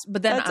fast,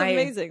 but then That's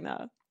amazing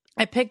though.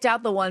 I picked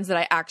out the ones that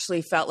I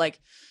actually felt like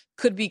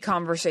could be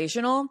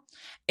conversational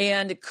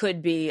and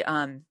could be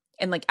and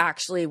like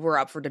actually were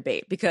up for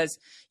debate, because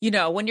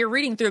when you're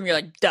reading through them, you're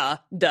like duh.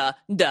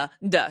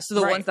 So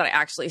the ones that I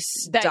actually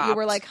stopped, that you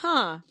were like,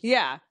 huh,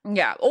 yeah,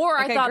 or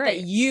I thought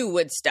that you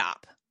would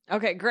stop.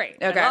 Okay, great.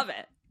 Okay. I love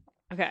it.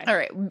 Okay, all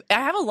right. I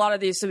have a lot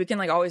of these, so we can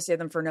like always save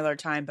them for another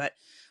time. But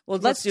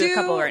let's do a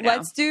couple right now.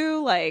 Let's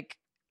do like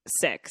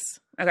 6.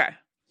 Okay.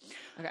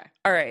 Okay.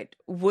 All right.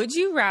 Would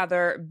you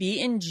rather be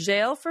in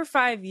jail for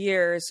 5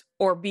 years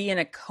or be in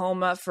a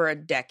coma for a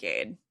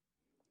decade?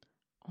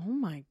 Oh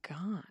my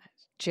God.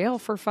 Jail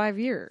for 5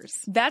 years.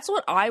 That's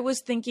what I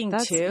was thinking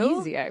That's too.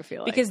 That's easy, I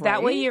feel like. Because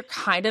that way you're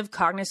kind of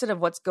cognizant of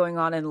what's going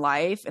on in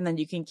life, and then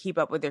you can keep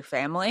up with your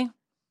family.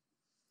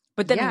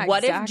 But then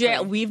what if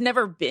jail, we've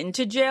never been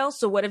to jail,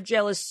 so what if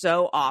jail is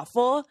so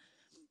awful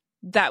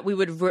that we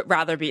would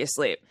rather be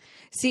asleep?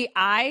 See,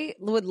 I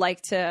would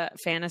like to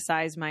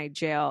fantasize my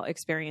jail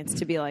experience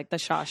to be like the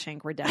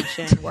Shawshank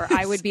Redemption, where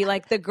I would be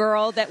like the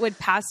girl that would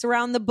pass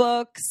around the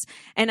books,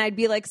 and I'd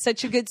be like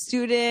such a good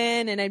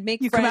student, and I'd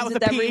make friends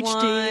with everyone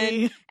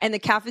PhD. And the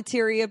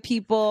cafeteria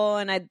people,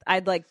 and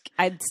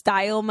I'd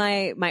style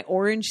my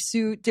orange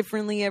suit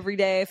differently every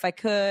day if I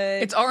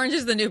could. It's orange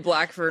is the new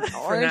black for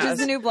orange is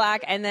the new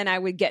black, and then I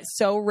would get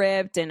so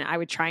ripped, and I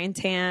would try and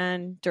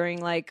tan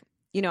during like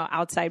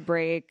outside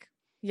break.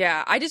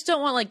 Yeah, I just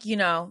don't want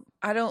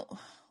I don't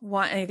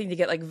want anything to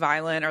get like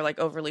violent or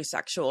like overly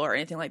sexual or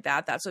anything like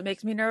that. That's what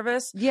makes me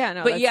nervous. Yeah,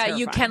 no, but yeah, terrifying.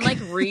 You can like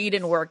read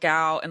and work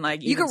out and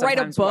like you can write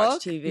a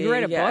book. You can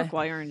write a book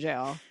while you're in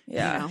jail.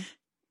 Yeah.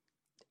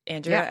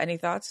 Andrea, any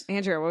thoughts?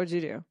 Andrea, what would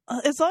you do?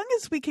 As long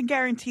as we can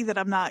guarantee that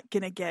I'm not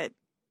gonna get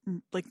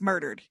like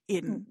murdered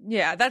in.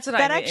 Yeah, that's what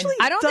I mean. Actually,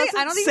 I don't think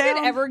you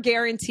can ever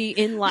guarantee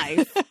in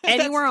life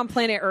anywhere on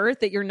planet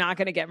Earth that you're not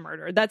going to get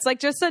murdered. That's like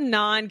just a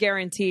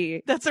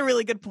non-guarantee. That's a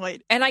really good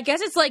point. And I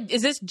guess it's like,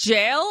 is this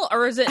jail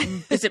or is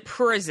it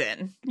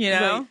prison?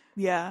 Right.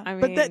 Yeah, I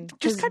mean, but that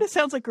just kind of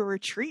sounds like a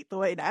retreat the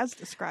way Naz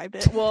described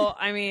it. Well,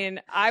 I mean,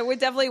 I would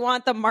definitely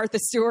want the Martha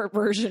Stewart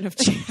version of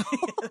jail.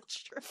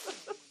 That's true.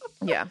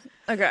 Yeah.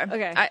 Okay.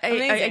 Okay.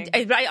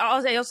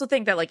 I also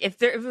think that like if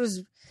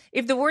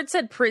the word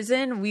said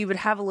prison, we would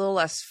have a little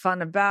less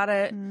fun about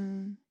it,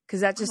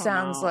 because that just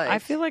sounds like. I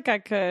feel like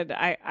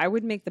I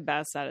would make the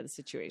best out of the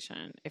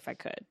situation if I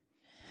could.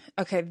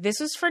 Okay, this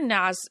was for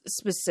Naz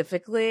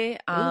specifically,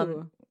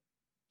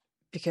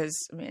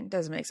 because I mean it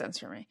doesn't make sense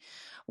for me.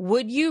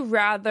 Would you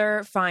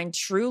rather find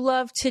true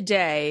love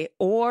today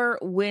or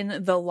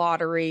win the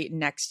lottery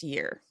next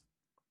year?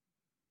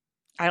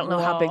 I don't know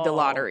how big the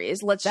lottery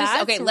is. Let's just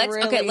say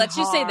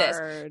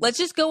this. Let's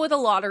just go with a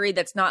lottery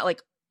that's not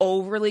like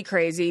overly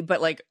crazy,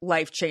 but like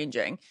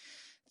life-changing.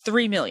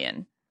 3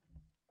 million.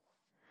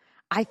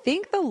 I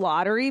think the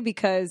lottery,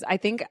 because I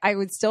think I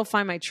would still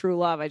find my true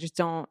love. I just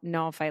don't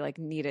know if I like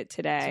need it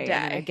today.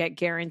 And I get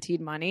guaranteed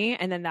money,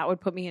 and then that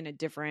would put me in a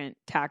different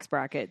tax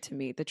bracket to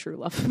meet the true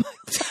love of my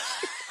life.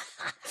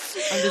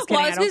 I'm just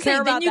kidding. I don't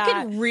care about that. Then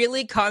you can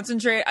really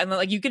concentrate on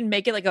like you can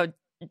make it like a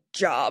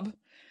job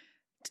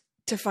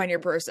to find your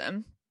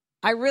person.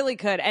 I really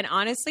could. And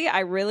honestly,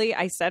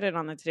 I said it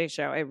on the Today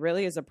Show. It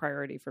really is a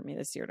priority for me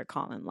this year to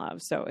call in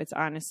love. So it's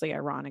honestly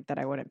ironic that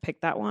I wouldn't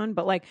pick that one.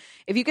 But like,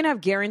 if you can have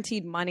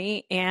guaranteed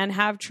money and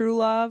have true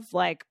love,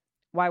 like,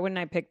 why wouldn't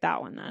I pick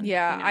that one then?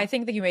 Yeah, I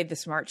think that you made the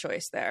smart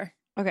choice there.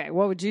 Okay,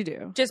 what would you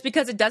do? Just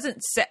because it doesn't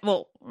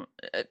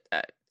it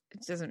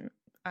doesn't.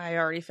 I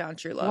already found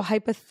true love. Well,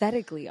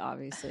 hypothetically,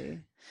 obviously.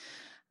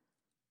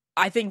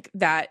 I think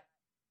that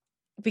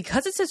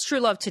because it says true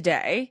love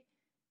today,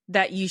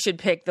 that you should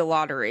pick the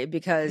lottery,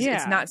 because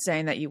it's not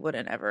saying that you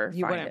wouldn't ever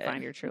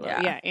find your true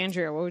love. Yeah.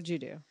 Andrea, what would you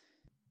do?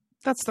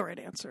 That's the right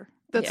answer.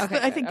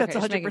 I think that's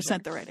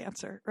 100% the right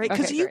answer, right?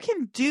 Because you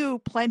can do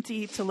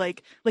plenty to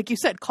like you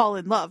said, call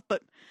in love,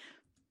 but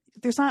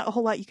there's not a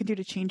whole lot you can do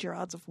to change your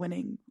odds of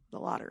winning the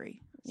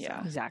lottery. Yeah,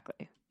 so.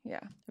 Exactly.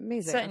 Yeah,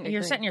 amazing.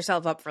 You're setting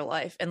yourself up for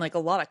life and like a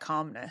lot of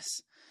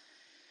calmness.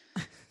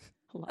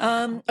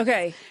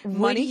 Okay.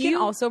 Money can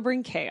also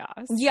bring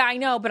chaos. Yeah, I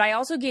know, but I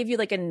also gave you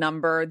like a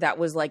number that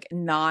was like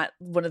not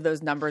one of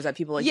those numbers that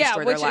people like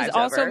destroy their lives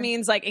over. Which also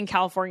means like in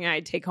California,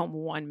 I'd take home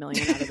 $1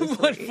 million out of the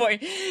 1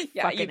 point.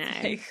 Yeah,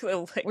 fucking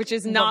like, which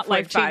is not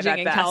life changing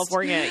in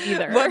California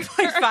either.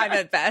 1.5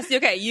 at best.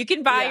 Okay, you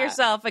can buy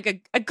yourself like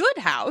a good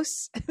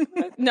house.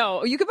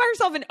 No, you could buy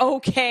yourself an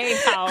okay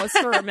house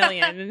for $1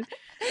 million.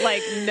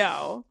 Like,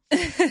 no.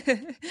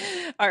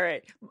 All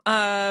right.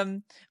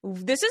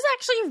 This is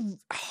actually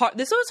hard.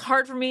 This was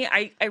hard for me.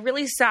 I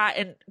really sat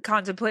and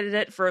contemplated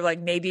it for like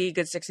maybe a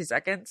good 60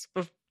 seconds.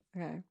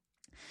 Okay.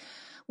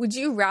 Would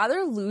you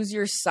rather lose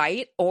your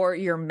sight or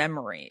your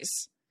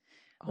memories?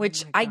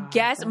 which I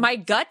guess my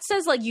gut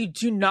says like you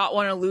do not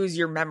want to lose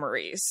your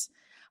memories.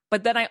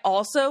 But then I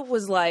also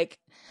was like,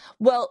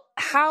 well,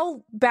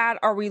 how bad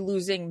are we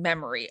losing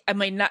memory?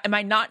 Am I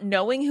not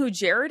knowing who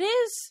Jared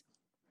is?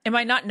 Am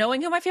I not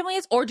knowing who my family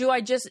is? Or do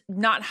I just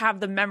not have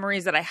the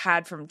memories that I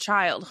had from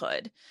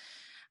childhood?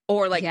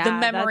 Or like the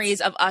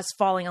memories of us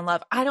falling in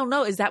love. I don't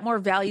know. Is that more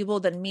valuable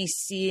than me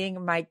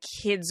seeing my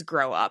kids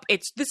grow up?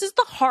 This is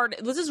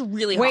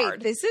really hard.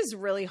 Wait, this is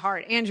really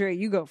hard. Andrea,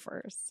 you go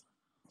first.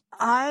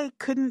 I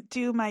couldn't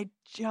do my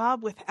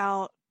job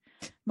without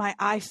my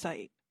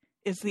eyesight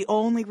is the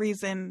only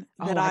reason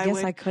that I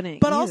guess I couldn't.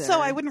 But also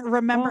I wouldn't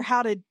remember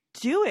how to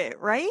do it,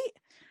 right?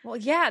 Well,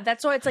 yeah,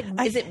 that's why it's like,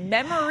 is it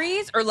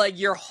memories or like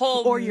your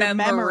whole or your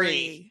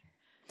memory?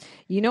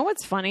 You know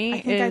what's funny?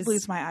 I think I'd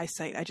lose my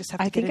eyesight. I just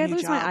have to get a new job. I think I'd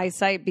lose my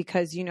eyesight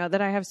because you know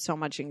that I have so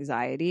much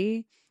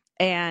anxiety,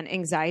 and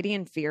anxiety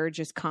and fear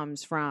just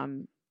comes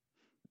from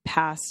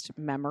past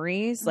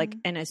memories, like,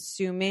 and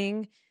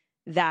assuming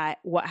that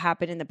what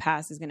happened in the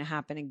past is going to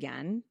happen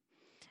again.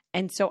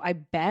 And so I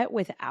bet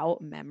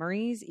without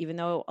memories, even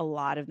though a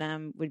lot of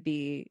them would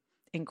be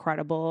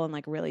incredible and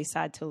like really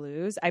sad to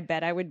lose, I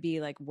bet I would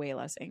be like way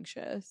less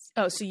anxious.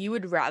 Oh, so you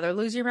would rather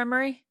lose your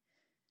memory?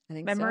 I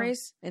think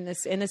memories so.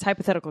 in this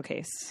hypothetical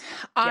case.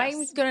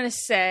 I'm going to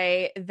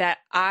say that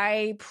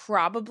I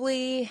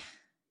probably,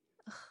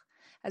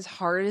 as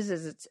hard as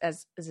it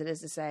is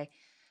to say,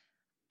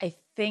 I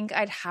think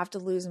I'd have to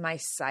lose my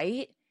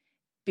sight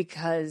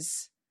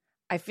because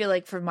I feel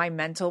like for my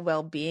mental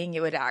well-being,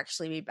 it would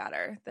actually be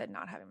better than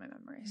not having my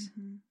memories.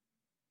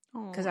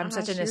 Because I'm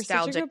such a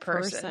nostalgic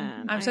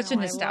person. I'm such a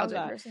nostalgic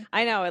person.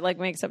 I know. It like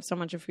makes up so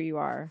much of who you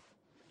are.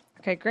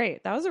 Okay,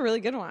 great. That was a really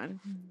good one.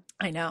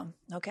 I know.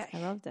 Okay. I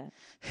loved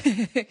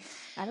it.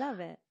 I love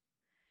it.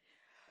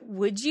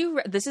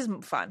 This is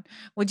fun.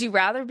 Would you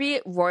rather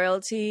be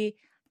royalty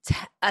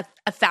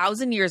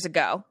 1,000 years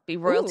ago, be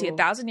royalty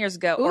 1,000 years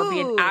ago, or be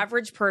an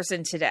average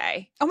person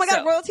today? Oh my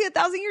God, royalty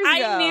 1,000 years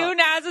ago. I knew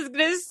Naz was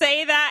going to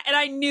say that, and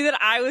I knew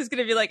that I was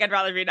going to be like, I'd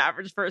rather be an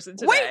average person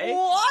today. Wait,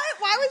 what?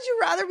 Why would you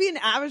rather be an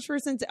average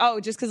person?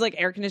 Just because like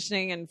air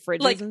conditioning and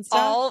fridges like and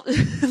stuff?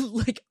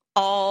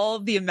 all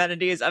the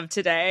amenities of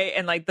today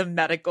and like the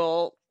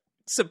medical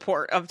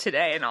support of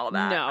today and all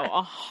that.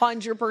 No,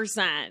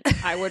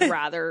 100%. I would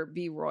rather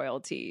be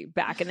royalty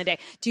back in the day.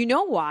 Do you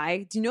know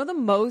why? Do you know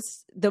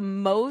the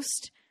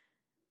most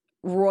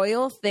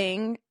royal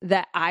thing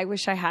that I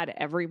wish I had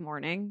every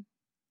morning?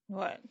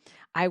 What?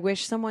 I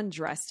wish someone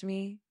dressed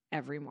me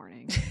every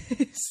morning.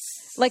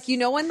 Like, you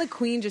know, when the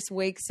queen just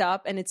wakes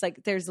up and it's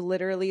like, there's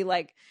literally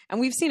like, and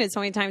we've seen it so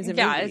many times in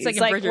movies. It's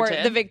like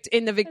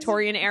in the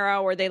Victorian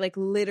era where they like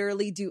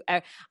literally do.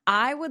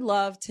 I would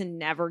love to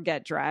never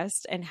get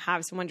dressed and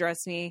have someone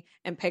dress me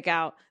and pick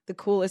out the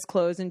coolest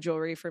clothes and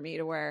jewelry for me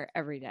to wear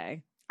every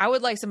day. I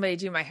would like somebody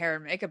to do my hair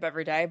and makeup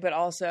every day, but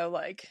also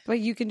like. But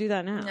you can do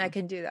that now. I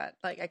can do that.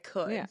 Like I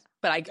could,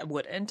 but I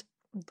wouldn't.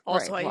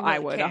 Also, right. Well, I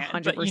would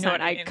 100%. You know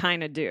I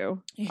kind of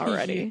do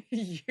already.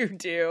 You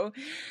do.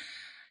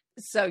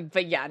 So,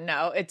 but yeah,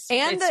 no, it's fine.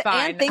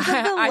 And think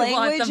of the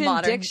language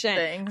and diction.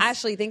 Things.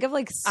 Ashley, think of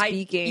like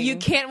speaking. You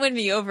can't win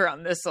me over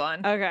on this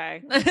one.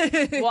 Okay.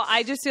 Well,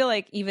 I just feel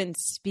like even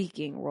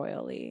speaking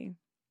royally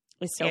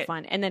is so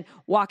fun. And then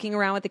walking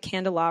around with the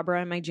candelabra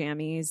and my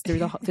jammies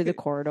through the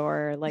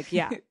corridor. Like,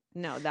 yeah,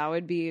 no, that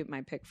would be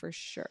my pick for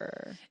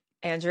sure.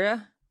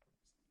 Andrea?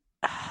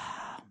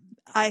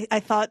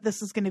 I thought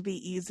this was going to be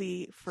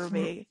easy for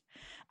me.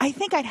 I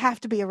think I'd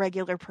have to be a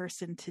regular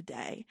person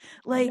today.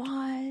 Like,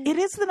 what? It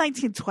is the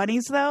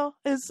 1920s, though,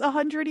 is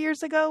 100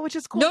 years ago, which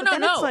is cool. No.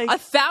 It's like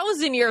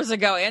 1,000 years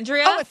ago,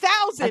 Andrea. Oh,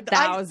 1,000.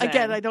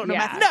 Again, I don't know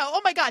math. No, oh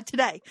my God,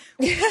 today.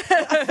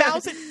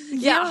 1,000.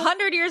 Yeah,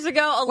 100 years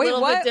ago, little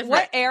bit different.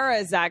 What era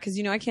is that? Because,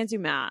 I can't do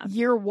math.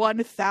 Year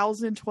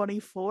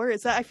 1024.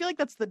 Is that? I feel like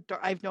that's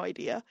I have no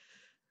idea.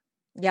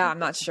 Yeah, I'm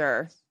not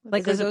sure.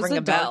 Like, are those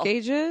the Dark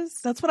Ages?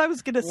 That's what I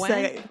was going to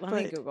say. Let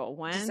me Google.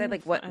 When? Just say,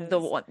 like,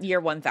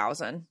 year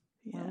 1000.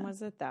 Yeah. When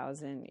was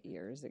 1,000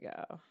 years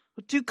ago?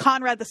 Duke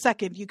Conrad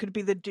II. You could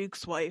be the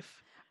Duke's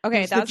wife.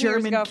 Okay, 1,000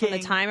 years ago from the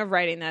time of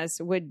writing this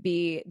would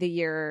be the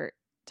year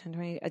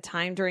 1020, a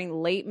time during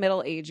late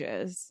Middle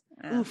Ages.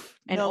 Oof.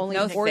 And only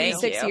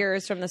 46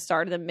 years from the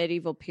start of the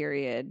medieval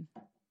period.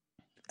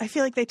 I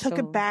feel like they took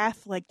a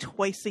bath like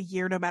twice a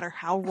year, no matter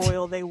how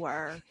royal they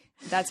were.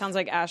 That sounds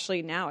like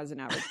Ashley now as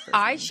an average person.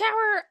 I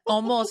shower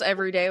almost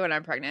every day when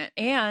I'm pregnant.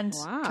 And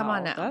come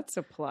on now. That's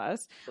a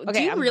plus. Okay,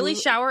 do you really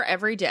shower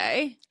every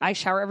day? I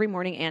shower every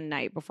morning and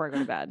night before I go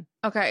to bed.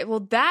 Okay,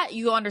 well that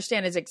you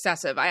understand is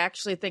excessive. I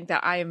actually think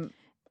that I'm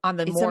on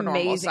the more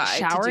normal side.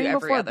 Showering to do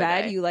before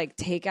bed, day. You like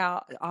take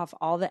off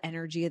all the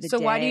energy of the day.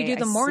 So why do you do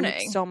the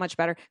morning? So much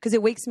better because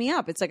it wakes me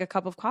up. It's like a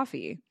cup of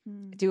coffee.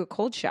 Do a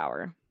cold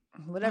shower.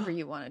 Whatever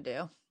you want to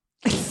do.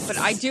 But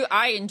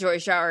I enjoy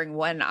showering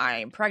when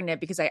I'm pregnant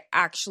because I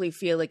actually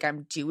feel like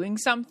I'm doing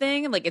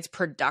something, like it's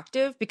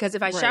productive. Because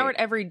if I showered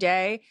every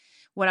day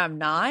when I'm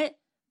not,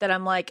 then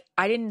I'm like,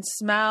 I didn't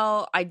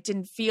smell, I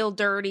didn't feel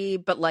dirty.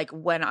 But like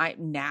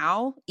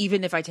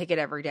even if I take it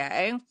every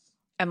day,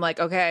 am like,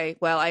 okay,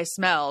 well, I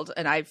smelled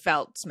and I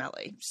felt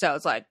smelly. So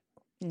it's like,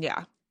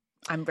 yeah,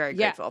 I'm very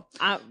grateful.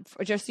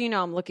 Just so you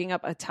know, I'm looking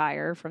up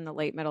attire from the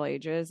late Middle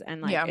Ages,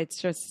 and like it's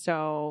just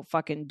so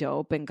fucking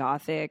dope and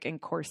gothic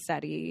and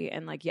corset-y,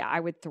 and like, yeah, I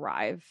would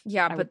thrive.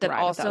 Yeah, but then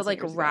also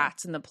like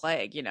rats and the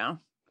plague, you know?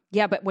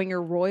 Yeah, but when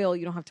you're royal,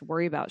 you don't have to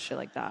worry about shit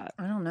like that.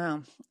 I don't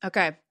know.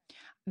 Okay.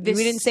 We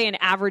didn't say an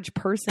average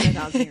person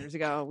 1,000 years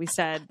ago. We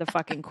said the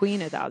fucking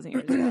queen 1,000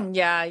 years ago.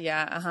 Yeah.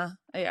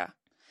 Yeah.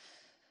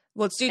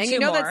 Let's do two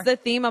more. And that's the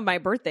theme of my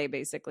birthday,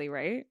 basically,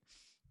 right?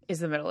 Is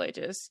the Middle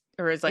Ages,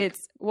 or is like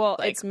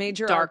it's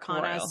major dark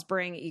arcana, royal.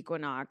 Spring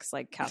equinox,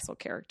 like castle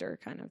character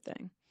kind of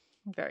thing.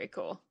 Very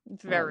cool.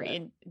 It's very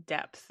in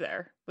depth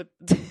there.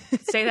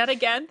 Say that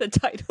again. The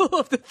title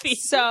of the theme.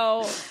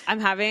 So I'm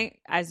having,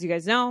 as you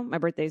guys know, my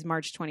birthday is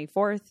March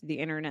 24th. The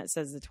internet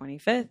says the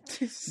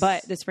 25th,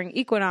 but the spring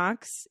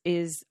equinox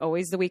is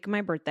always the week of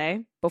my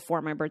birthday,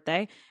 before my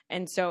birthday.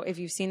 And so if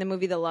you've seen the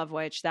movie The Love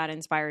Witch, that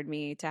inspired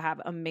me to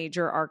have a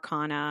major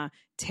arcana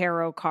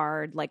tarot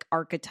card, like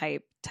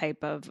archetype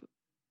type of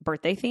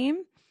birthday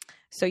theme.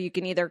 So you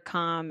can either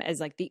come as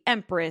like the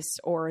Empress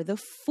or the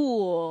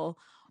Fool,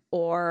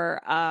 or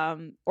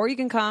you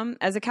can come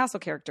as a castle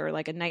character,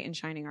 like a knight in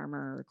shining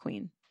armor or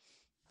queen.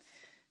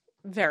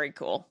 Very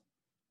cool.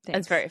 Thanks.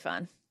 It's very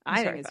fun.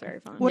 I think it's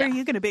very fun. What are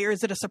you going to be, or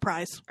is it a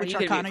surprise? Which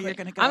arcana you're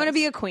going to go? I'm going to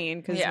be a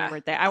queen because it's my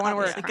birthday. I want to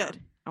wear a crown. Good.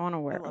 I want to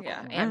wear it.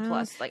 Yeah, and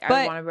plus, like,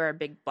 I want to wear a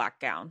big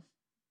black gown.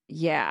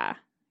 Yeah.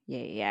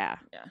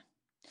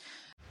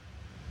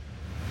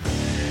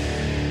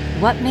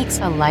 What makes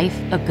a life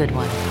a good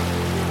one?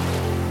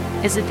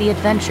 Is it the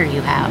adventure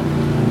you have?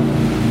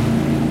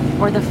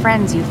 Or the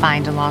friends you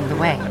find along the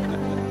way?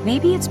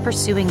 Maybe it's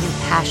pursuing your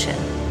passion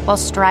while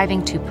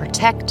striving to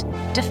protect,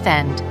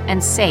 defend,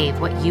 and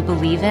save what you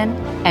believe in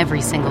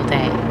every single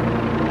day.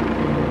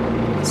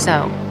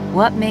 So,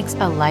 what makes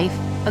a life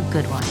a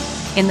good one?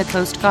 In the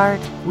Coast Guard,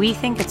 we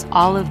think it's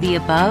all of the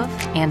above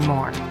and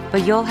more,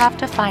 but you'll have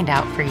to find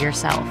out for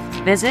yourself.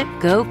 Visit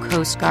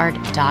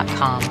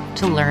gocoastguard.com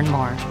to learn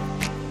more.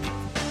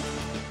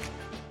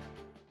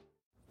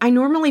 I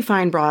normally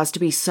find bras to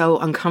be so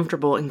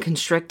uncomfortable and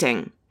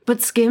constricting,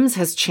 but Skims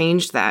has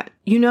changed that.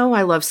 You know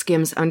I love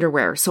Skims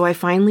underwear, so I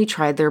finally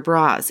tried their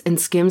bras, and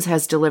Skims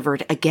has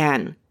delivered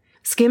again.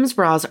 Skims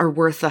bras are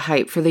worth the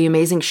hype for the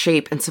amazing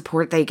shape and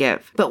support they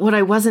give, but what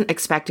I wasn't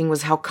expecting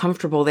was how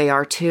comfortable they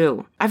are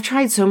too. I've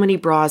tried so many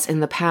bras in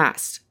the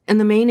past, and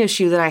the main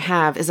issue that I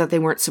have is that they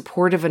weren't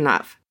supportive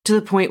enough, to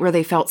the point where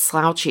they felt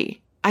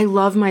slouchy. I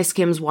love my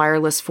Skims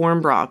wireless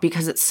form bra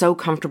because it's so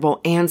comfortable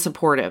and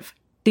supportive.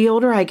 The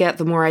older I get,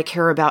 the more I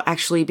care about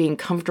actually being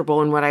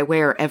comfortable in what I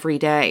wear every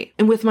day.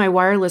 And with my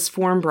wireless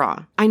form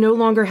bra, I no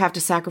longer have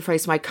to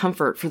sacrifice my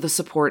comfort for the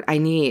support I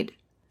need.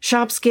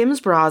 Shop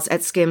Skims bras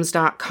at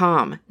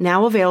skims.com,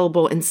 now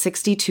available in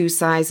 62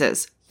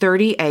 sizes,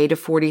 30A to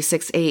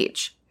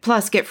 46H.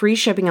 Plus, get free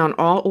shipping on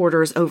all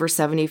orders over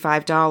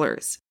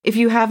 $75. If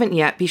you haven't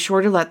yet, be sure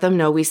to let them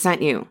know we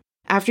sent you.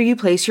 After you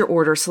place your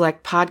order,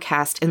 select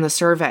podcast in the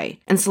survey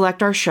and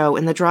select our show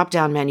in the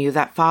drop-down menu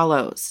that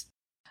follows.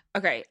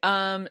 Okay,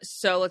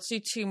 so let's do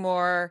two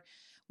more.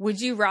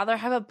 Would you rather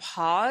have a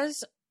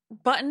pause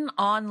button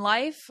on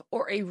life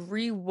or a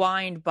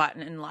rewind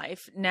button in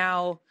life?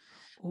 Now,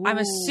 I'm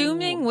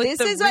assuming with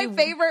this is my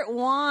favorite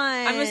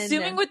one. I'm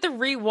assuming with the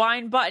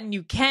rewind button,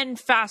 you can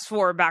fast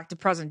forward back to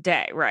present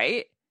day,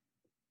 right?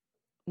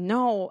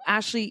 No,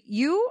 Ashley,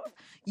 you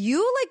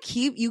like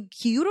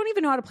you don't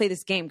even know how to play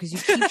this game because you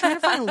keep trying to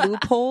find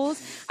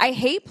loopholes. I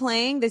hate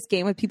playing this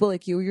game with people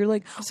like you. You're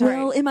like,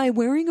 well, am I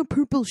wearing a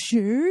purple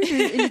shirt?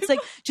 And it's like,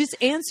 just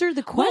answer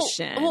the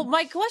question. Well,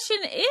 my question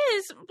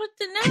is, but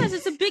the Naz,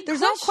 it's a big There's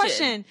question. no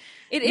question.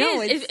 It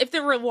is. If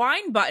the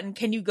rewind button,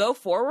 can you go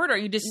forward, or are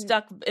you just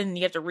stuck and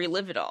you have to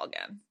relive it all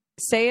again?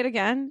 Say it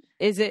again.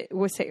 Say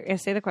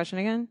the question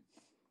again.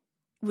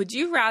 Would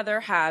you rather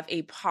have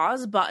a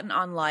pause button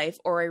on life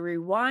or a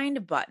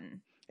rewind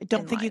button? I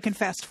don't think you can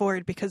fast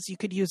forward because you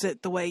could use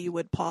it the way you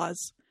would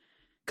pause.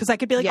 Because I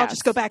could be like, I'll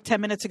just go back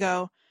 10 minutes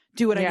ago,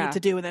 do what I need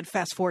to do, and then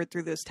fast forward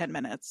through those 10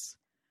 minutes.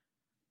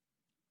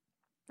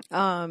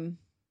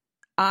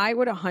 I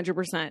would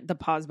 100%. The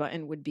pause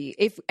button would be,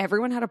 if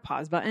everyone had a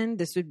pause button,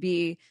 this would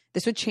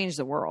change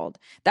the world.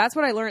 That's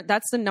what I learned.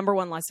 That's the number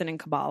one lesson in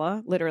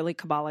Kabbalah. Literally,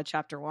 Kabbalah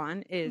chapter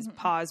 1 is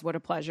pause. What a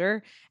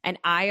pleasure. And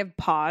I have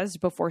paused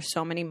before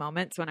so many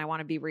moments when I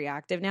want to be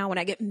reactive now. When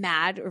I get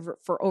mad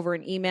over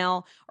an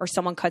email or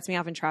someone cuts me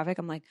off in traffic,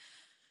 I'm like,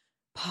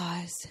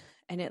 pause.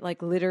 And it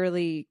like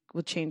literally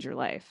will change your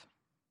life.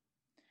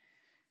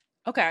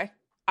 Okay.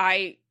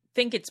 I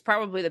think it's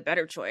probably the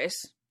better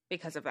choice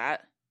because of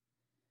that.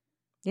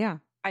 Yeah.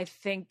 I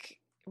think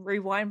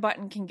rewind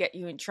button can get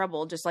you in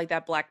trouble, just like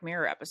that Black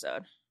Mirror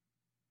episode.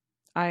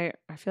 I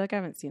feel like I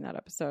haven't seen that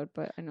episode,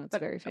 but I know it's a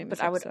very famous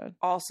episode. But I would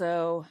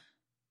also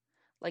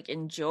like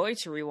enjoy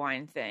to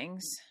rewind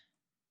things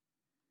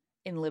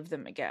and live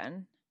them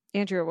again.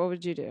 Andrea, what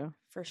would you do?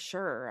 For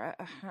sure.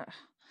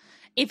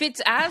 If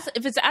it's as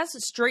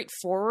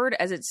straightforward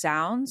as it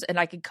sounds and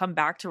I could come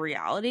back to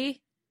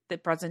reality, the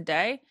present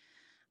day,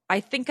 I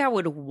think I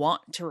would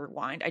want to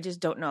rewind. I just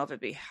don't know if it'd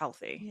be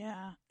healthy.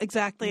 Yeah,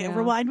 exactly. Yeah.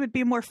 Rewind would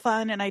be more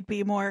fun and I'd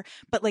be more,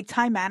 but like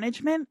time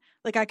management,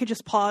 like I could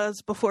just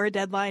pause before a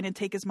deadline and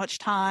take as much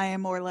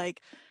time, or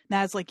like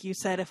Naz, like you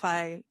said, if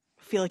I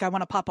feel like I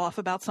want to pop off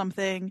about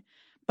something.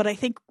 But I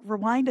think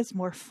rewind is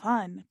more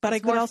fun. But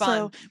it's I could also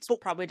fun. It's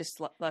probably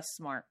just less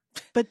smart.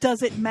 But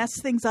does it mess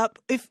things up?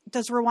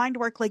 Does rewind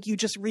work like you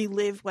just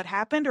relive what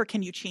happened, or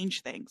can you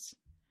change things?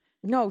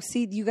 No,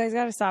 see, you guys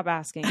got to stop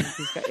asking.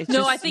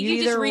 No, I think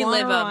you just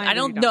relive them. I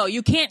don't know.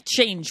 You can't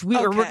change.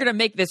 We're going to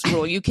make this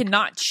rule. You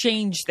cannot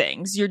change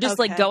things. You're just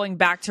like going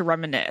back to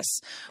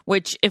reminisce,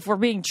 which if we're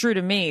being true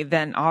to me,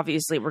 then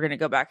obviously we're going to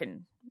go back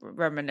and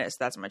reminisce.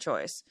 That's my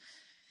choice.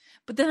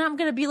 But then I'm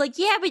going to be like,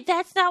 yeah, but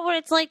that's not what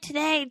it's like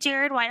today,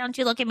 Jared. Why don't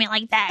you look at me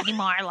like that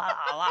anymore? La,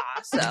 la, la.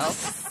 So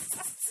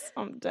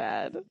I'm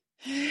dead.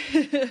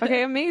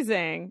 Okay,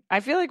 amazing. I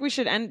feel like we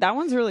should end. That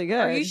one's really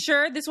good. Are you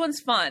sure? This one's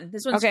fun.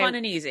 This one's fun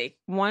and easy.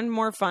 One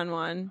more fun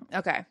one.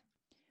 Okay.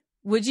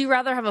 Would you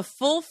rather have a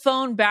full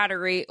phone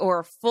battery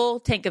or a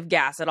full tank of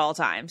gas at all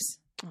times?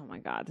 Oh my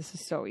God, this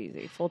is so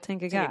easy. Full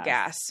tank of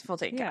gas. Full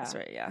tank of gas,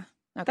 right? Yeah.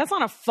 Okay. That's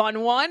not a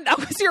fun one. That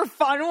was your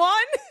fun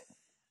one?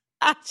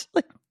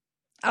 Actually.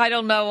 I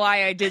don't know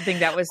why I did think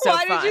that was so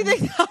fun. Why did you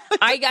think that was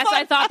I guess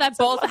I thought that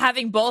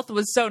having both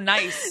was so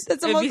nice.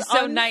 It's the most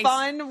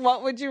fun.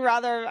 What would you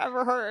rather have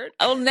ever heard?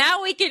 Oh,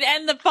 now we can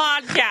end the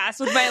podcast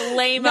with my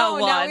lame-o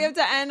one. No, now we have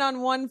to end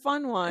on one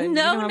fun one.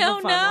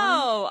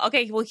 No.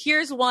 Okay, well,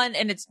 here's one,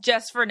 and it's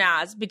just for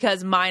Naz,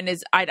 because mine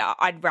is,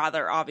 I'd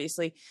rather,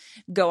 obviously,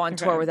 go on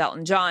tour with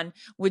Elton John.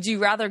 Would you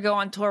rather go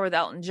on tour with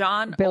Elton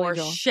John or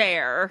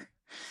Cher?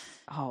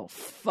 Oh,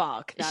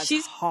 fuck.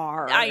 That's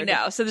hard. I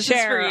know. So this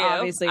is for you.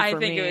 Obviously, I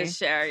think me. It was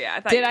Cher. Yeah.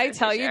 Did I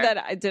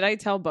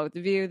tell both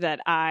of you that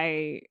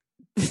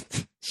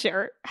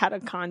Cher had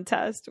a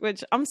contest,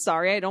 which I'm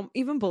sorry, I don't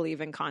even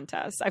believe in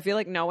contests. I feel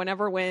like no one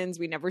ever wins.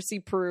 We never see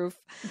proof.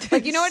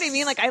 Like, you know what I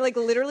mean? Like, I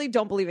literally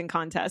don't believe in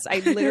contests. I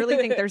literally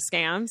think they're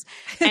scams.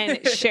 And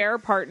Cher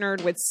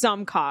partnered with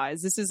some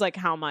cause. This is like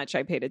how much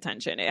I paid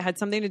attention. It had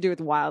something to do with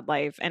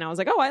wildlife. And I was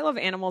like, oh, I love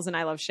animals and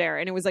I love Cher.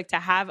 And it was like to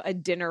have a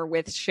dinner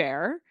with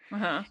Cher.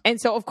 Uh-huh. And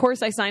so, of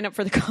course, I signed up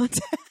for the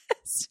contest.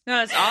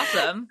 No, that's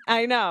awesome.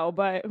 I know,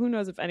 but who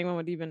knows if anyone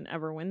would even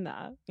ever win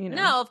that? You know?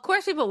 No, of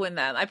course people win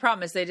them. I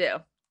promise they do.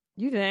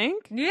 You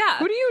think? Yeah.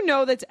 Who do you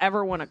know that's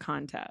ever won a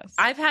contest?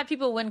 I've had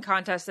people win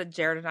contests that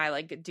Jared and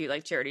I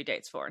do charity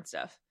dates for and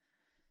stuff.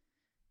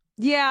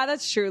 Yeah,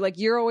 that's true. Like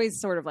you're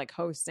always sort of like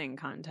hosting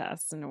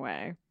contests in a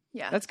way.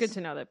 Yeah. That's good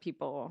to know that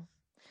people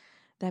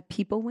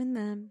win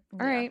them.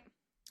 All right.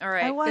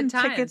 I won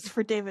tickets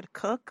for David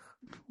Cook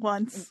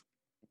once.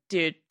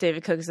 Dude,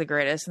 David Cook is the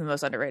greatest and the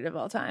most underrated of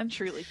all time.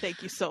 Truly,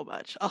 thank you so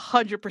much.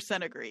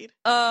 100% agreed.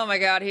 Oh my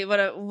God, what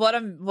a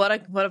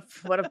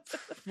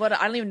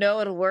I don't even know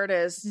what a word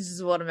is. This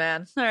is what a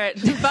man. All right,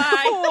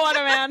 bye. What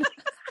a man.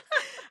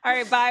 All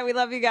right, bye. We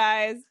love you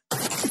guys. I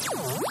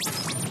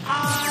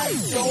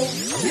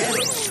don't get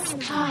it.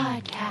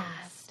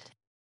 Podcast.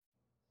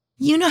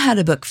 You know how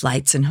to book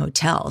flights and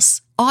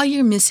hotels. All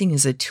you're missing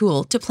is a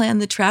tool to plan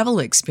the travel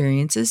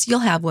experiences you'll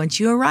have once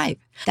you arrive.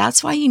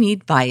 That's why you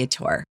need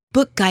Viator.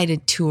 Book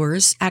guided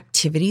tours,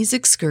 activities,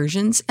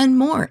 excursions, and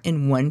more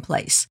in one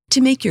place to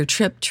make your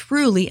trip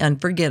truly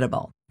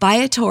unforgettable.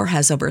 Viator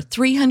has over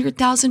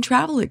 300,000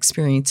 travel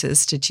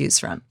experiences to choose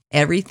from.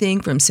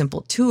 Everything from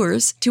simple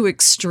tours to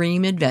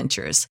extreme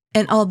adventures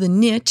and all the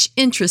niche,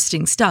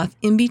 interesting stuff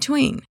in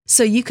between.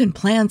 So you can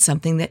plan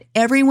something that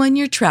everyone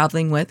you're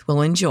traveling with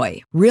will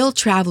enjoy. Real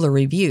traveler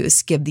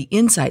reviews give the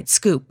inside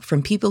scoop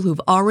from people who've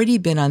already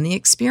been on the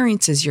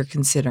experiences you're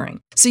considering.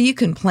 So you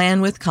can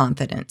plan with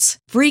confidence.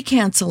 Free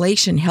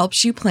cancellation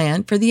helps you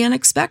plan for the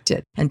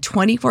unexpected. And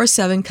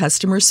 24/7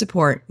 customer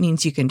support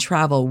means you can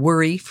travel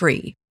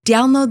worry-free.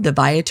 Download the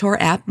Viator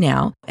app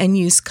now and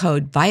use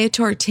code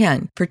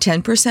Viator10 for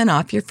 10%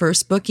 off your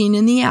first booking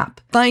in the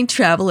app. Find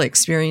travel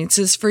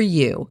experiences for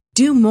you.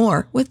 Do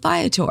more with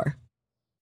Viator.